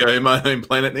got to go. My home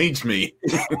planet needs me.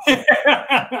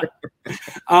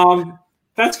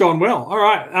 That's gone well. All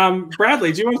right,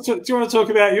 Bradley, do you want to talk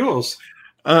about yours?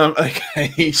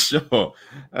 Okay, sure.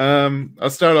 I'll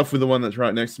start off with the one that's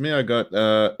right next to me. I got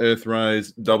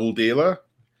Earthrise Double Dealer.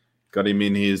 Got him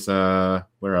in his where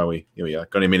are we? Here we are.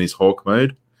 Got him in his Hawk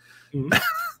mode. Mm-hmm.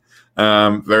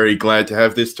 Very glad to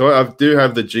have this toy. I do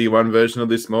have the G1 version of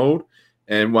this mold,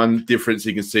 and one difference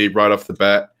you can see right off the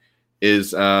bat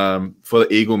is for the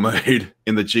Eagle mode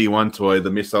in the G1 toy,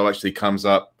 the missile actually comes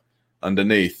up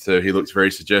underneath, so he looks very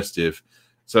suggestive.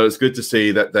 So it's good to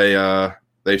see that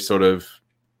they've sort of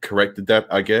corrected that,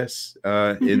 I guess,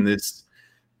 in this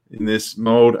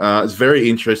mold. It's a very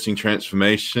interesting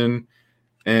transformation,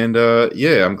 and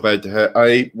I'm glad to have.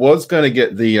 I was going to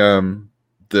get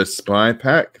the spy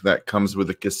pack that comes with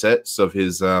the cassettes of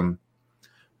his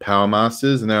Power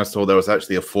Masters, and then I saw there was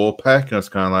actually a 4-pack, and I was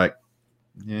kind of like,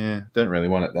 yeah, don't really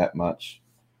want it that much.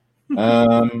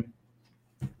 I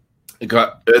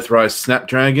got Earthrise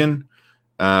Snapdragon.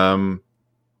 Pain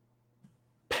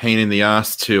in the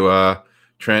ass to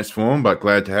transform, but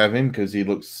glad to have him because he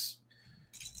looks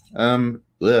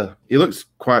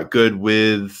quite good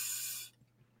with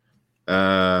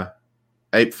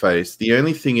Ape Face. The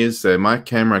only thing is, though, my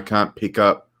camera can't pick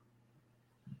up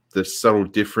the subtle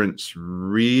difference,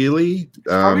 really.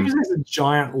 Probably because there's a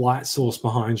giant light source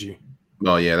behind you.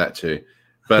 Oh, yeah, that too.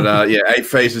 But, Ape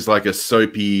Face is like a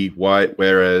soapy white,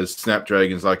 whereas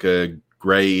Snapdragon's like a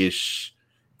grayish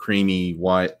creamy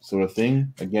white sort of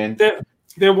thing again.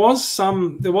 There was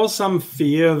some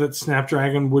fear that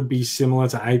Snapdragon would be similar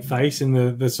to Ape Face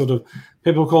in the sort of,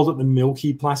 people called it the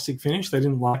milky plastic finish. They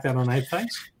didn't like that on Ape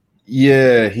Face.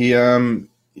 Yeah, he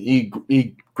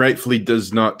gratefully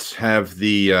does not have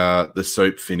the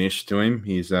soap finish to him.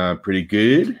 He's pretty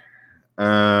good.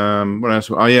 What else?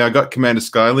 Oh yeah, I got Commander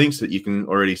Skylinks that you can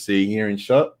already see here in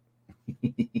shot.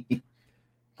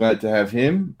 Glad to have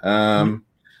him.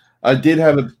 I did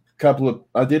have a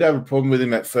problem with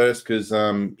him at first because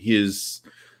his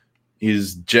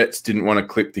jets didn't want to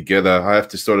clip together. I have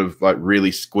to sort of like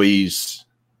really squeeze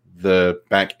the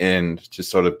back end to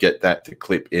sort of get that to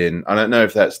clip in. I don't know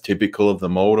if that's typical of the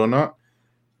mold or not,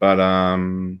 but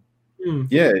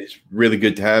yeah, it's really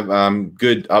good to have.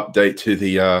 Good update to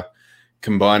the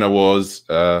Combiner Wars.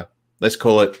 Let's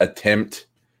call it attempt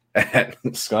at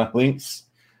Skylinks.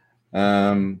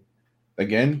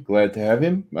 Again, glad to have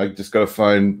him. I just got to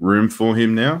find room for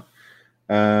him now.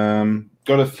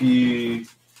 Got a few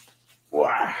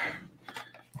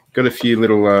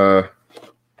little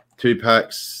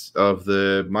 2-packs of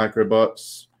the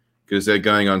microbots because they're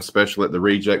going on special at the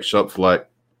reject shop for like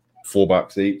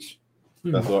 $4 each.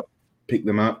 I thought pick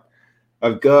them up.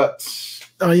 I've got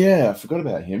I forgot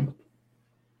about him.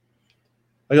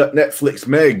 I got Netflix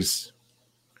Megs.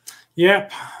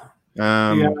 Yep.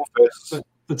 First,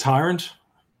 the Tyrant.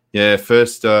 Yeah,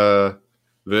 first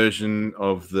version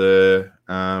of the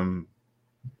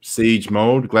Siege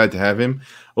mold. Glad to have him.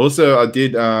 Also, I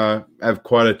did have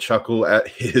quite a chuckle at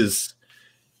his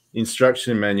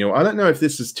instruction manual. I don't know if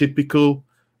this is typical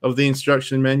of the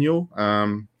instruction manual,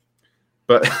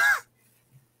 but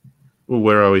well,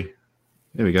 where are we?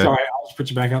 There we go. Sorry, I'll just put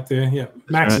you back up there. Yeah,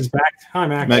 Max is back. Hi,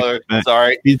 Max. Hello.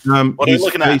 Sorry. What are you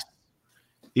looking at?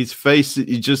 His face,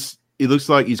 it looks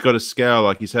like he's got a scowl,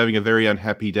 like he's having a very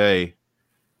unhappy day.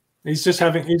 He's just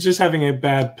having a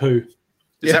bad poo.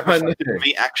 Is that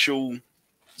the actual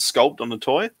sculpt on the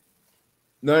toy?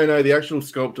 No, the actual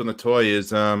sculpt on the toy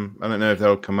is I don't know if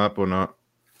that'll come up or not.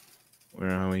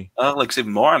 Where are we? Looks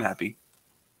even more unhappy.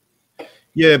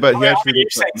 Yeah, but he You actually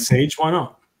say Siege, why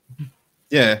not?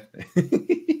 yeah.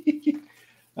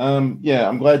 Yeah,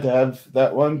 I'm glad to have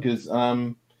that one because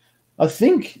I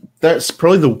think that's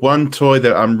probably the one toy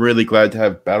that I'm really glad to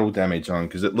have battle damage on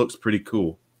because it looks pretty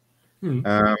cool.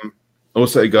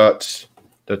 Also got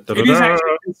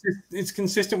it's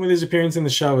consistent with his appearance in the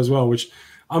show as well, which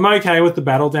I'm okay with the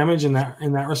battle damage in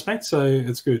that respect, so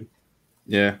it's good.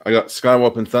 Yeah, I got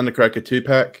Skywalker and Thundercracker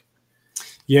 2-pack.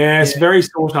 Yes, very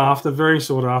sought after.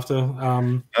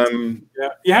 Yeah,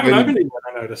 you haven't opened it yet,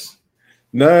 I notice.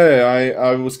 No,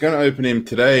 I was going to open him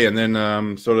today, and then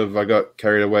I got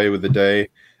carried away with the day.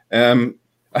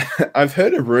 I've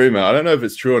heard a rumor. I don't know if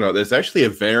it's true or not. There's actually a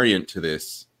variant to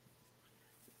this.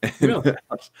 Really?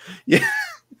 Yeah,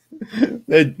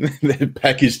 they're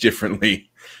packaged differently.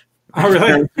 Oh,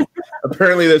 really?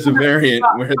 Apparently, there's a variant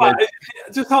where they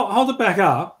just hold it back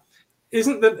up.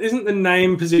 Isn't the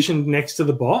name positioned next to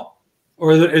the bot,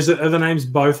 or are the names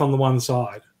both on the one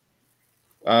side?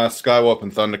 Skywarp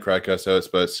and Thundercracker, so it's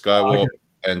both Skywarp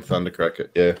and Thundercracker.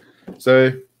 Yeah.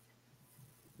 So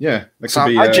yeah, that could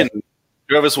be. Imagine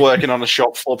whoever's working on the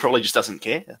shop floor probably just doesn't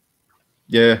care.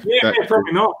 Yeah.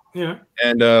 Probably not. Yeah.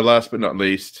 And last but not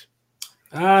least,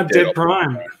 Dead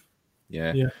Prime.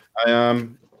 Yeah.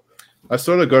 I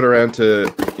sort of got around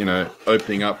to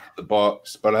opening up the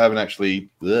box, but I haven't actually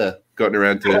gotten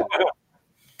around to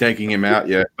taking him out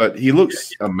yet. But he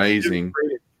looks amazing.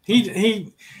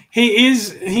 He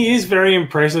is very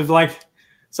impressive. Like,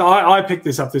 so I picked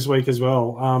this up this week as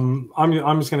well. I'm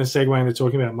just going to segue into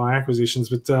talking about my acquisitions,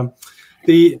 but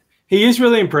he is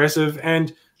really impressive,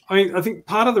 and I think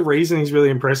part of the reason he's really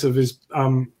impressive is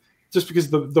just because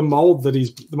the mold that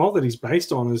he's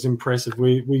based on is impressive.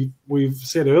 We've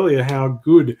said earlier how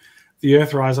good the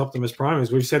Earthrise Optimus Prime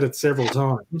is. We've said it several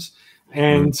times,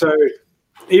 and so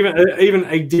even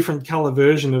a different color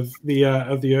version of the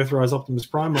Earthrise Optimus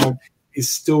Prime mold is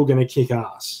still going to kick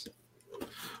ass.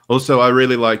 Also, I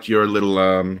really liked your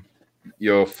little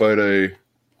your photo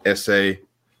essay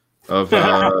of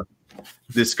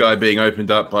this guy being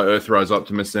opened up by Earthrise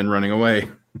Optimus and running away.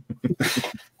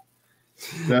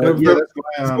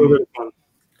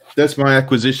 That's my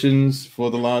acquisitions for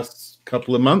the last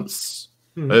couple of months.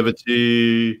 Over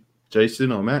to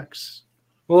Jason or Max.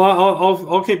 Well,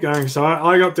 I'll keep going. So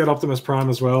I got Dead Optimus Prime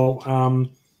as well.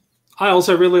 I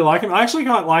also really like him. I actually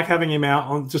quite like having him out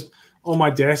on my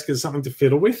desk as something to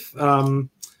fiddle with.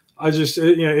 I just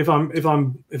if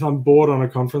I'm bored on a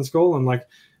conference call, and like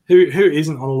who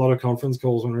isn't on a lot of conference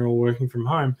calls when we're all working from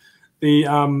home,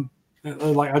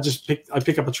 Like I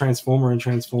pick up a transformer and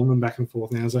transform them back and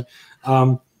forth now. So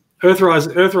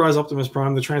Earthrise Optimus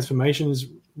Prime, the transformation is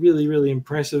really, really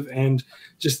impressive, and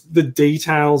just the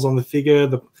details on the figure,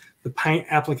 the paint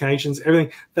applications,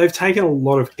 everything. They've taken a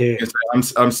lot of care. Yes,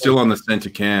 I'm still on the center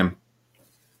cam.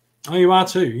 Oh, you are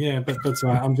too, yeah. But that's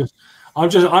right.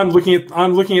 I'm looking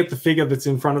at the figure that's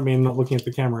in front of me and not looking at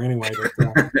the camera anyway.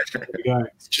 But, there we go.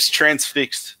 It's just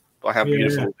transfixed by how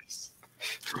beautiful it is.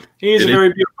 He is a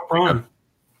very beautiful Prime.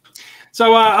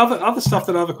 So other stuff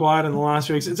that I've acquired in the last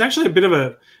few weeks, it's actually a bit of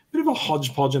a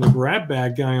hodgepodge and a grab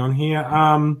bag going on here.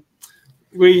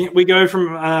 We go from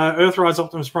Earthrise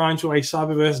Optimus Prime to a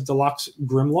Cyberverse Deluxe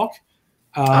Grimlock.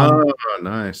 Oh,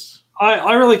 nice.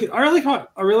 I really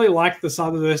like the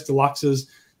Cyberverse Deluxes.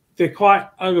 They're quite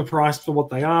overpriced for what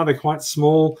they are. They're quite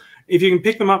small. If you can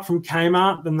pick them up from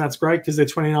Kmart, then that's great because they're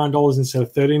 $29 instead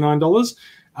of $39.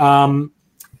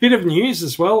 Bit of news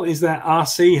as well is that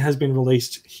RC has been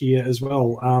released here as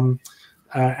well.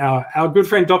 Our good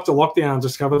friend Dr. Lockdown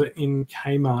discovered it in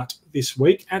Kmart this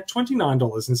week at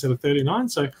 $29 instead of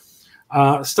 $39. So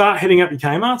start heading up your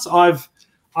Kmarts.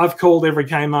 I've called every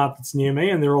Kmart that's near me,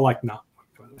 and they're all like, "No,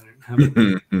 they don't have it,"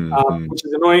 which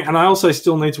is annoying. And I also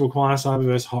still need to acquire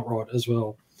Cyberverse Hot Rod as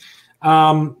well.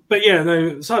 But yeah,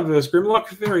 no, Cyberverse Grimlock,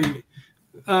 very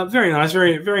nice,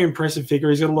 very very impressive figure.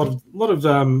 He's got a lot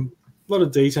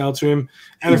of detail to him,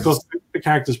 and of course the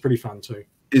character's pretty fun too.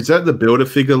 Is that the Builder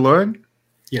figure line?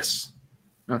 Yes.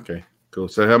 Okay, cool.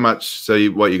 So how much? So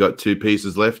you got 2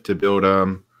 pieces left to build?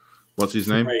 What's his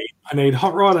name? I need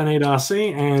Hot Rod, I need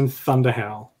RC, and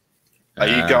Thunderhowl. Are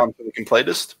you going for the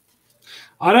completest?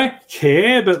 I don't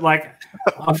care, but like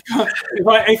I've got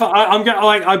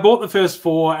I bought the first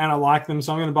 4 and I like them,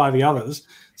 so I'm going to buy the others.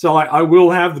 So like I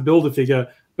will have the Builder figure,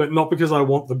 but not because I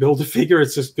want the Builder figure.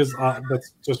 It's just because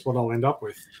that's just what I'll end up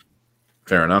with.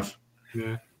 Fair enough.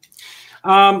 Yeah.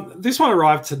 This one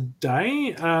arrived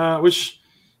today, which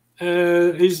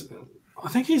is, I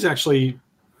think he's actually,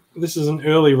 this is an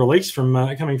early release from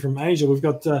coming from Asia. We've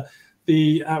got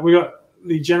the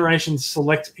Generation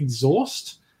Select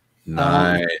Exhaust.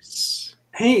 Nice.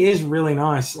 He is really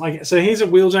nice. So he's a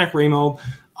Wheeljack remold.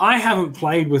 I haven't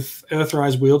played with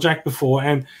Earthrise Wheeljack before,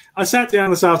 and I sat down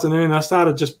this afternoon and I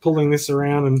started just pulling this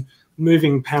around and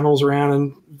moving panels around,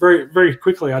 and very, very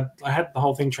quickly I had the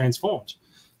whole thing transformed.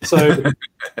 So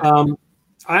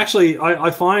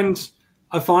I find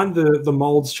the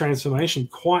molds transformation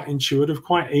quite intuitive,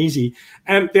 quite easy.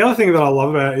 And the other thing that I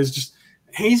love about it is just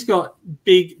he's got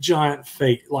big giant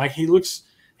feet. Like he looks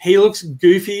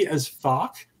goofy as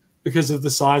fuck because of the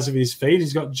size of his feet.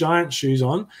 He's got giant shoes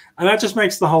on, and that just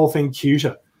makes the whole thing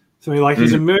cuter to me. Like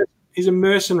he's a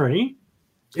mercenary.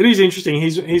 It is interesting.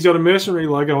 He's got a mercenary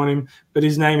logo on him, but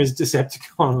his name is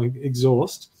Decepticon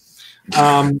Exhaust.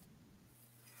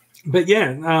 But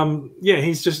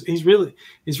he's really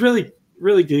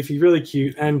goofy, really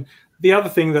cute. And the other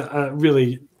thing that I'm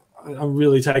really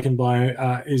taken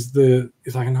by is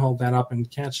if I can hold that up and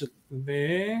catch it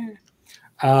there,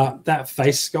 that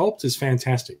face sculpt is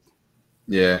fantastic.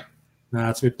 Yeah. No,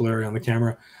 it's a bit blurry on the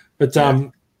camera, but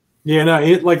they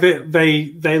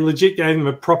legit gave him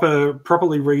a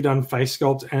properly redone face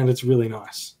sculpt, and it's really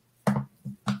nice.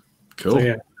 Cool. So,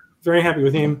 yeah, very happy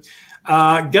with him.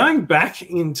 Going back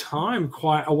in time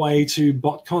quite a way to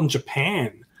BotCon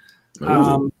Japan.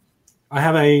 I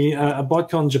have a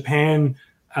BotCon Japan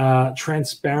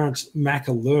transparent Mac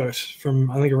Alert from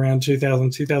I think around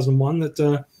 2001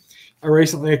 that I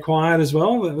recently acquired as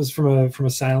well. That was from a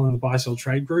sale in the Buy Sell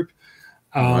Trade Group.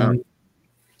 Wow.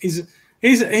 He's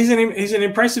an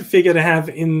impressive figure to have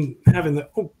in the.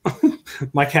 Oh,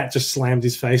 my cat just slammed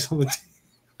his face on the.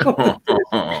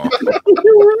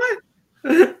 You're right.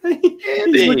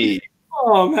 Andy.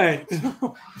 Oh, mate.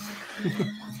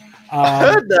 I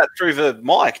heard that through the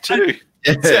mic too.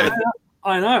 Yeah.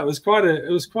 I know it was quite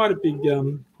a big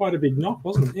knock,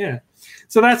 wasn't it? Yeah.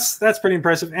 So that's pretty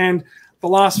impressive. And the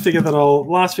last figure that I'll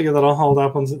hold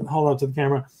up to the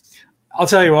camera. I'll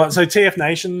tell you what. So TF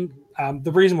Nation.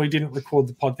 The reason we didn't record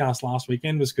the podcast last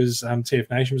weekend was because TF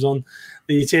Nation was on.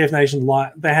 The TF Nation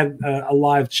they had a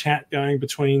live chat going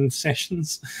between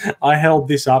sessions. I held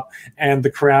this up, and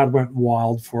the crowd went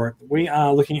wild for it. We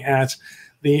are looking at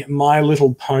the My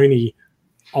Little Pony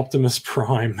Optimus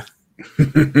Prime.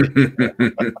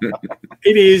 It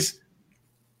is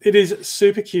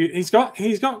super cute. He's got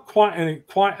quite a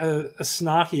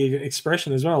snarky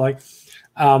expression as well. Like,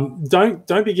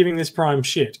 don't be giving this Prime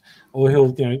shit, or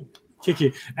he'll kick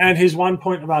you. And his one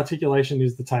point of articulation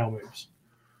is the tail moves.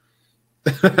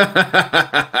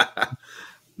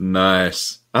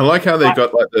 Nice. I like how they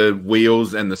got like the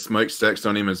wheels and the smokestacks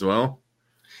on him as well.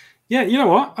 Yeah, you know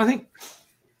what? I think.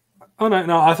 Oh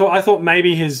no! I thought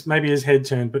maybe his head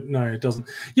turned, but no, it doesn't.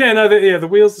 Yeah, no, the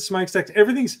wheels, the smokestacks,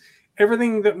 everything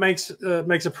that makes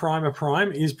a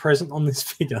prime is present on this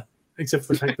figure, except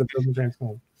for the fact that it doesn't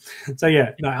transform. So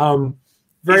yeah, no,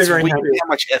 very It's very weird happy. how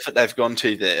much effort they've gone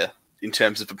to there in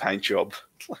terms of the paint job.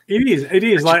 It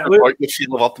is like the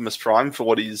feel of Optimus Prime for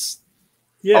what is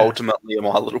ultimately a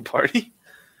My Little Pony.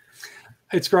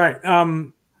 It's great.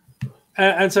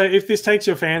 And so if this takes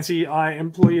your fancy, I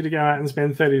implore you to go out and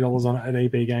spend $30 on it at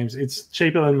EB Games. It's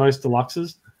cheaper than most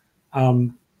deluxes.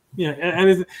 And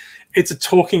it's a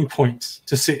talking point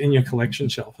to sit in your collection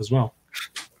shelf as well.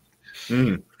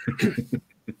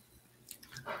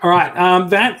 All right.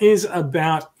 That is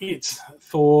about it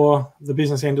for the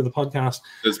business end of the podcast.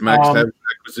 Does Max have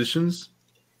acquisitions?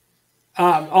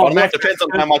 It depends on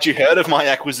how much you heard of my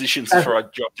acquisitions before I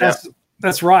dropped out.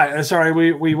 That's right. Sorry,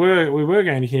 we were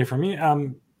going to hear from you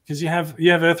because you have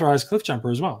Earthrise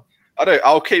Cliffjumper as well. I do.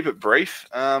 I'll keep it brief.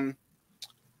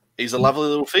 He's a lovely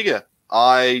little figure.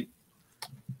 I've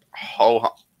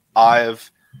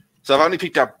only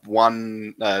picked up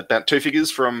about 2 figures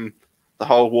from the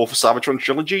whole War for Cybertron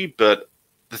trilogy, but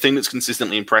the thing that's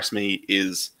consistently impressed me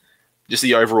is just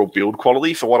the overall build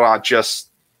quality for what are just,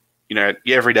 the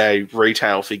everyday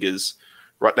retail figures.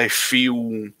 Right, they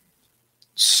feel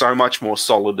so much more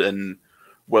solid and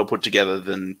well put together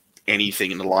than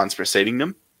anything in the lines preceding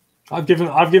them. I've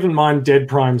given mine Dead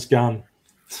Prime's gun.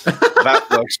 That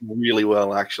works really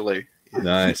well, actually.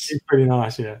 Nice. It's pretty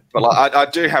nice, yeah. But I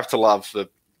do have to love the,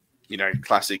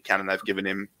 classic cannon they've given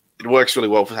him. It works really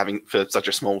well for such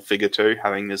a small figure too,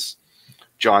 having this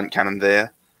giant cannon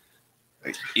there.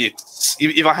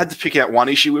 If I had to pick out one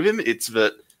issue with him, it's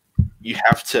that you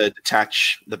have to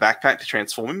detach the backpack to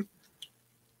transform him.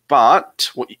 But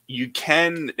what you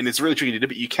can, and it's really tricky to do,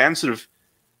 but you can sort of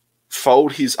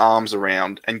fold his arms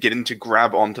around and get him to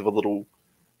grab onto the little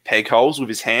peg holes with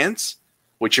his hands,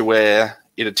 which are where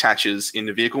it attaches in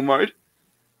the vehicle mode.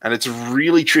 And it's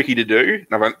really tricky to do,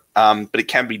 but it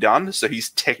can be done, so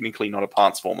he's technically not a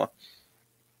partsformer.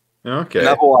 Okay. And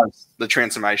otherwise, the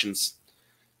transformation's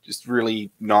just really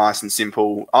nice and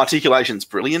simple. Articulation's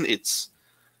brilliant. It's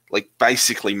like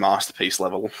basically masterpiece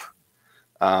level.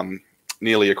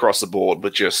 Nearly across the board,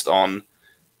 but just on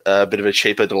a bit of a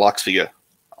cheaper deluxe figure.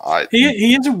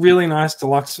 He is a really nice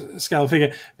deluxe scale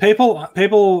figure. People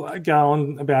go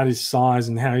on about his size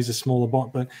and how he's a smaller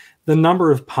bot, but the number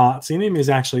of parts in him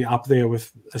is actually up there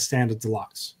with a standard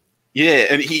deluxe. Yeah,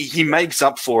 and he makes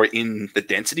up for it in the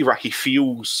density. Right, he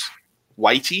feels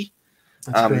weighty.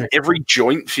 Every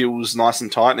joint feels nice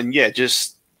and tight, and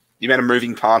just the amount of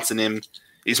moving parts in him.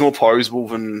 He's more posable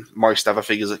than most other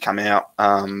figures that come out.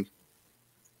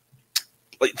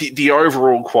 Like the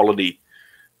overall quality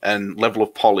and level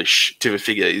of polish to the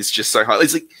figure is just so high.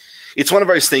 It's one of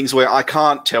those things where I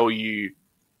can't tell you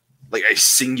like a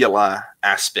singular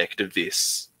aspect of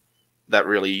this that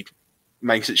really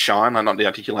makes it shine. Like not the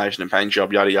articulation and paint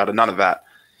job, yada yada, none of that.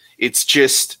 It's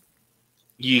just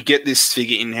you get this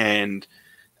figure in hand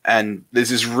and there's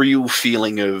this real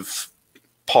feeling of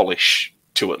polish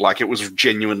to it. Like it was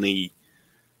genuinely,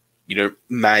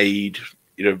 made,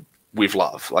 with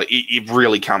love. Like it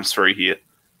really comes through here.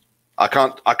 I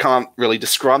can't really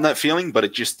describe that feeling, but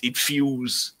it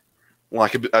feels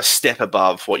like a step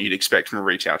above what you'd expect from a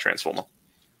retail transformer.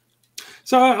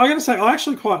 So I got to say, I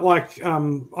actually quite like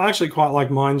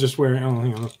mine just wearing. Oh,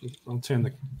 hang on, I'll turn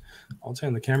the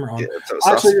camera on. Yeah,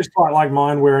 I actually just quite like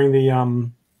mine wearing the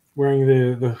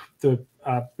boot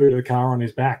of the car on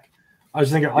his back. I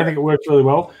think it works really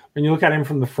well. When you look at him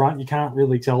from the front, you can't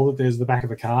really tell that there's the back of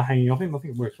the car hanging off him. I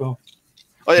think it works well.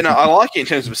 Oh, yeah, no, I like it in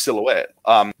terms of a silhouette.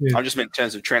 I just meant in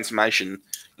terms of transformation,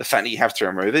 the fact that you have to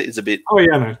remove it is a bit. Oh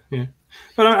yeah, no, yeah.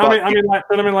 But I mean,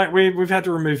 we've had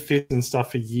to remove fists and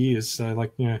stuff for years. So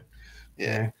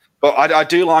yeah. But I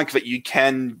do like that you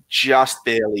can just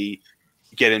barely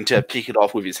get him to pick it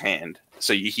off with his hand.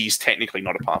 So he's technically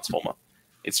not a partsformer.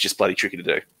 It's just bloody tricky to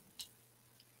do.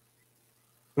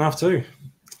 Enough too.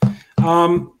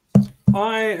 So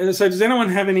does anyone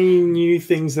have any new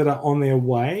things that are on their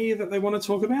way that they want to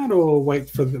talk about, or wait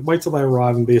till they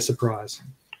arrive and be a surprise?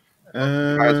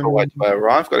 Might as well wait till they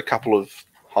arrive. Got a couple of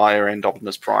higher end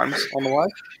Optimus Primes on the way.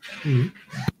 Mm-hmm.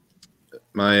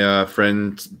 My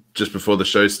friend, just before the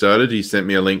show started, he sent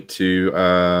me a link to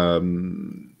the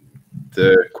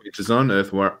Quintesson,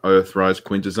 Earthrise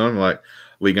Quintesson. Like, are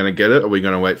we going to get it? Or are we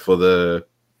going to wait for the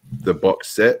box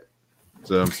set?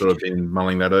 So I'm sort of been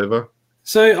mulling that over.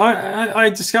 So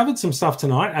I discovered some stuff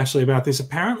tonight actually about this.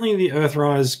 Apparently the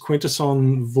Earthrise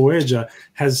Quintesson Voyager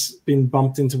has been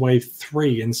bumped into Wave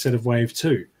 3 instead of Wave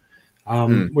 2.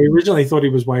 We originally thought he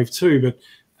was Wave 2, but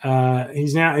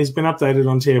he's been updated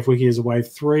on TF Wiki as a Wave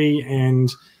 3,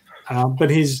 and but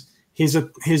his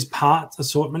part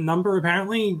assortment number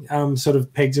apparently sort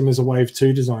of pegs him as a Wave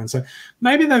 2 design. So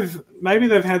maybe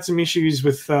they've had some issues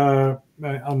with I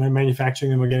don't know,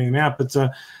 manufacturing them or getting them out, but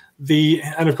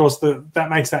and of course that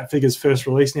makes that figure's first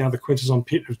release now the Quintesson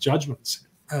Pit of Judgments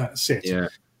set. Yeah.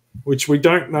 Which we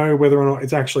don't know whether or not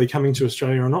it's actually coming to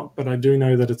Australia or not, but I do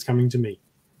know that it's coming to me.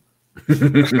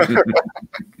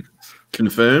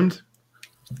 Confirmed.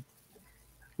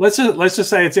 Let's just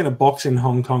say it's in a box in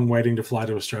Hong Kong waiting to fly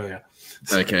to Australia.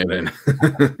 Okay then.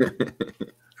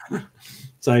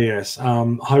 So yes,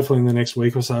 hopefully in the next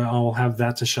week or so I'll have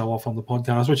that to show off on the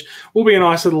podcast, which will be a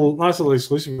nice little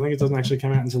exclusive. I think it doesn't actually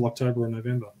come out until October or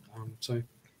November. So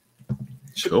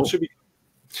should be.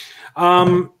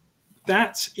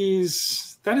 That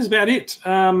is about it.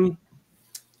 Do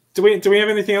we have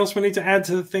anything else we need to add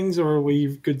to the things, or are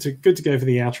we good to go for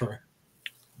the outro?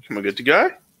 Am I good to go?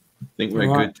 I think we're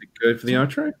good to go for the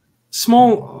outro. A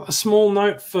small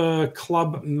note for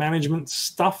club management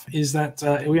stuff is that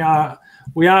we are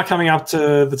coming up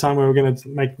to the time where we're going to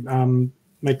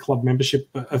make club membership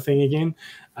a thing again.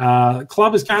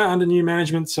 Club is kind of under new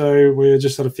management, so we're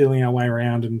just sort of feeling our way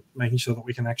around and making sure that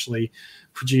we can actually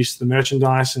produce the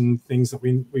merchandise and things that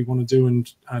we want to do,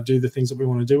 and do the things that we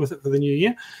want to do with it for the new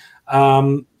year.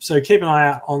 So keep an eye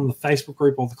out on the Facebook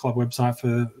group or the club website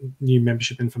for new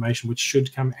membership information, which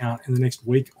should come out in the next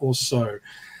week or so.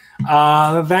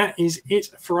 That is it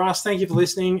for us. Thank you for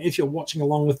listening. If you're watching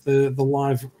along with the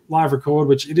live record,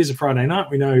 which it is a Friday night,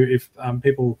 we know if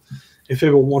people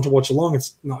want to watch along,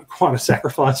 it's not quite a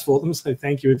sacrifice for them. So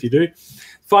thank you if you do.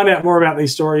 Find out more about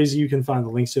these stories. You can find the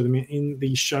links to them in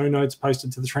the show notes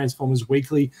posted to the Transformers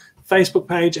Weekly Facebook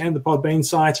page and the Podbean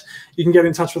site. You can get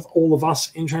in touch with all of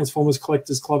us in Transformers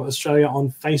Collectors Club Australia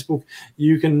on Facebook.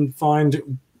 You can find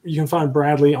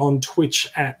Bradley on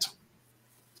Twitch at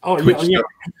Twitch.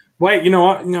 Wait, you know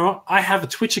what? I have a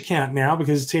Twitch account now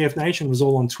because TF Nation was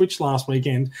all on Twitch last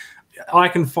weekend. I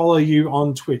can follow you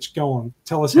on Twitch. Go on.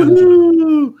 Tell us how to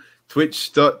do it.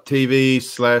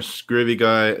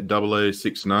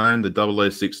 Twitch.tv/GroovyGuy0069. The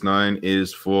 0069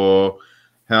 is for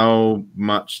how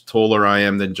much taller I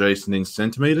am than Jason in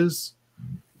centimeters.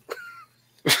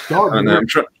 God,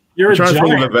 you're trying to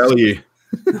think of a value.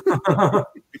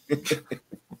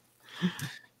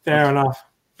 Fair enough.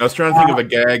 I was trying to think of a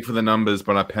gag for the numbers,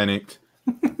 but I panicked.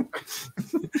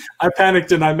 I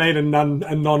panicked and I made a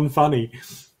non-funny.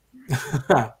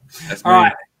 That's all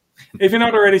right. If you're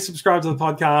not already subscribed to the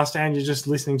podcast and you're just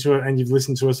listening to it and you've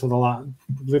listened to us for the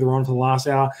last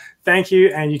hour, thank you.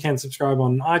 And you can subscribe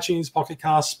on iTunes, Pocket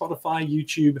Cast, Spotify,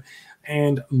 YouTube,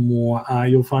 and more.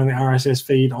 You'll find the RSS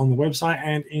feed on the website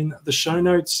and in the show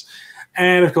notes.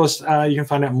 And, of course, you can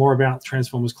find out more about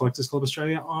Transformers Collectors Club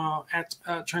Australia at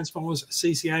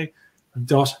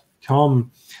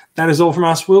transformerscca.com. That is all from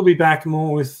us. We'll be back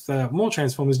with more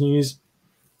Transformers news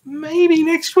maybe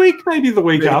next week, maybe the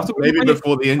week after. Maybe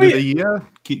before the end of the year.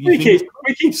 We keep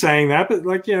saying that, but,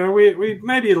 we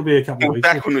maybe it'll be a couple of weeks.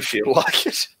 Back when we feel like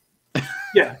it.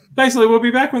 Yeah, basically, we'll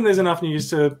be back when there's enough news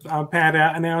to pad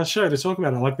out an hour's show to talk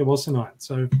about it, like there was tonight.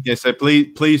 So yeah, so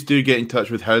please do get in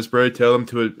touch with Hasbro. Tell them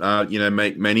to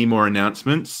make many more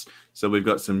announcements. So we've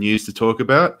got some news to talk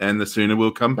about, and the sooner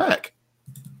we'll come back.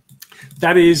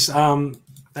 That is the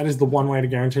one way to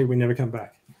guarantee we never come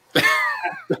back.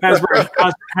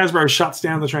 Hasbro shuts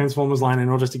down the Transformers line in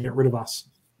order to get rid of us.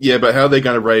 Yeah, but how are they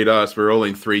going to raid us? We're all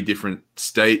in 3 different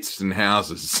states and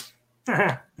houses.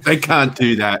 They can't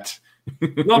do that.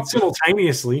 Not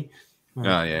simultaneously.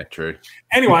 Oh, yeah, true.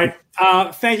 Anyway,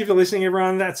 thank you for listening,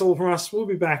 everyone. That's all from us. We'll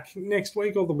be back next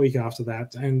week or the week after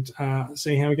that and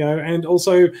see how we go. And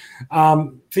also,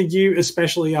 for you,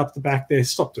 especially up the back there,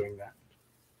 stop doing that.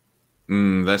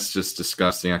 That's just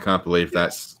disgusting. I can't believe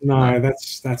that's... No,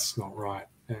 that's not right.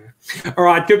 Yeah. All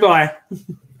right, goodbye.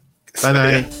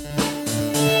 Bye-bye.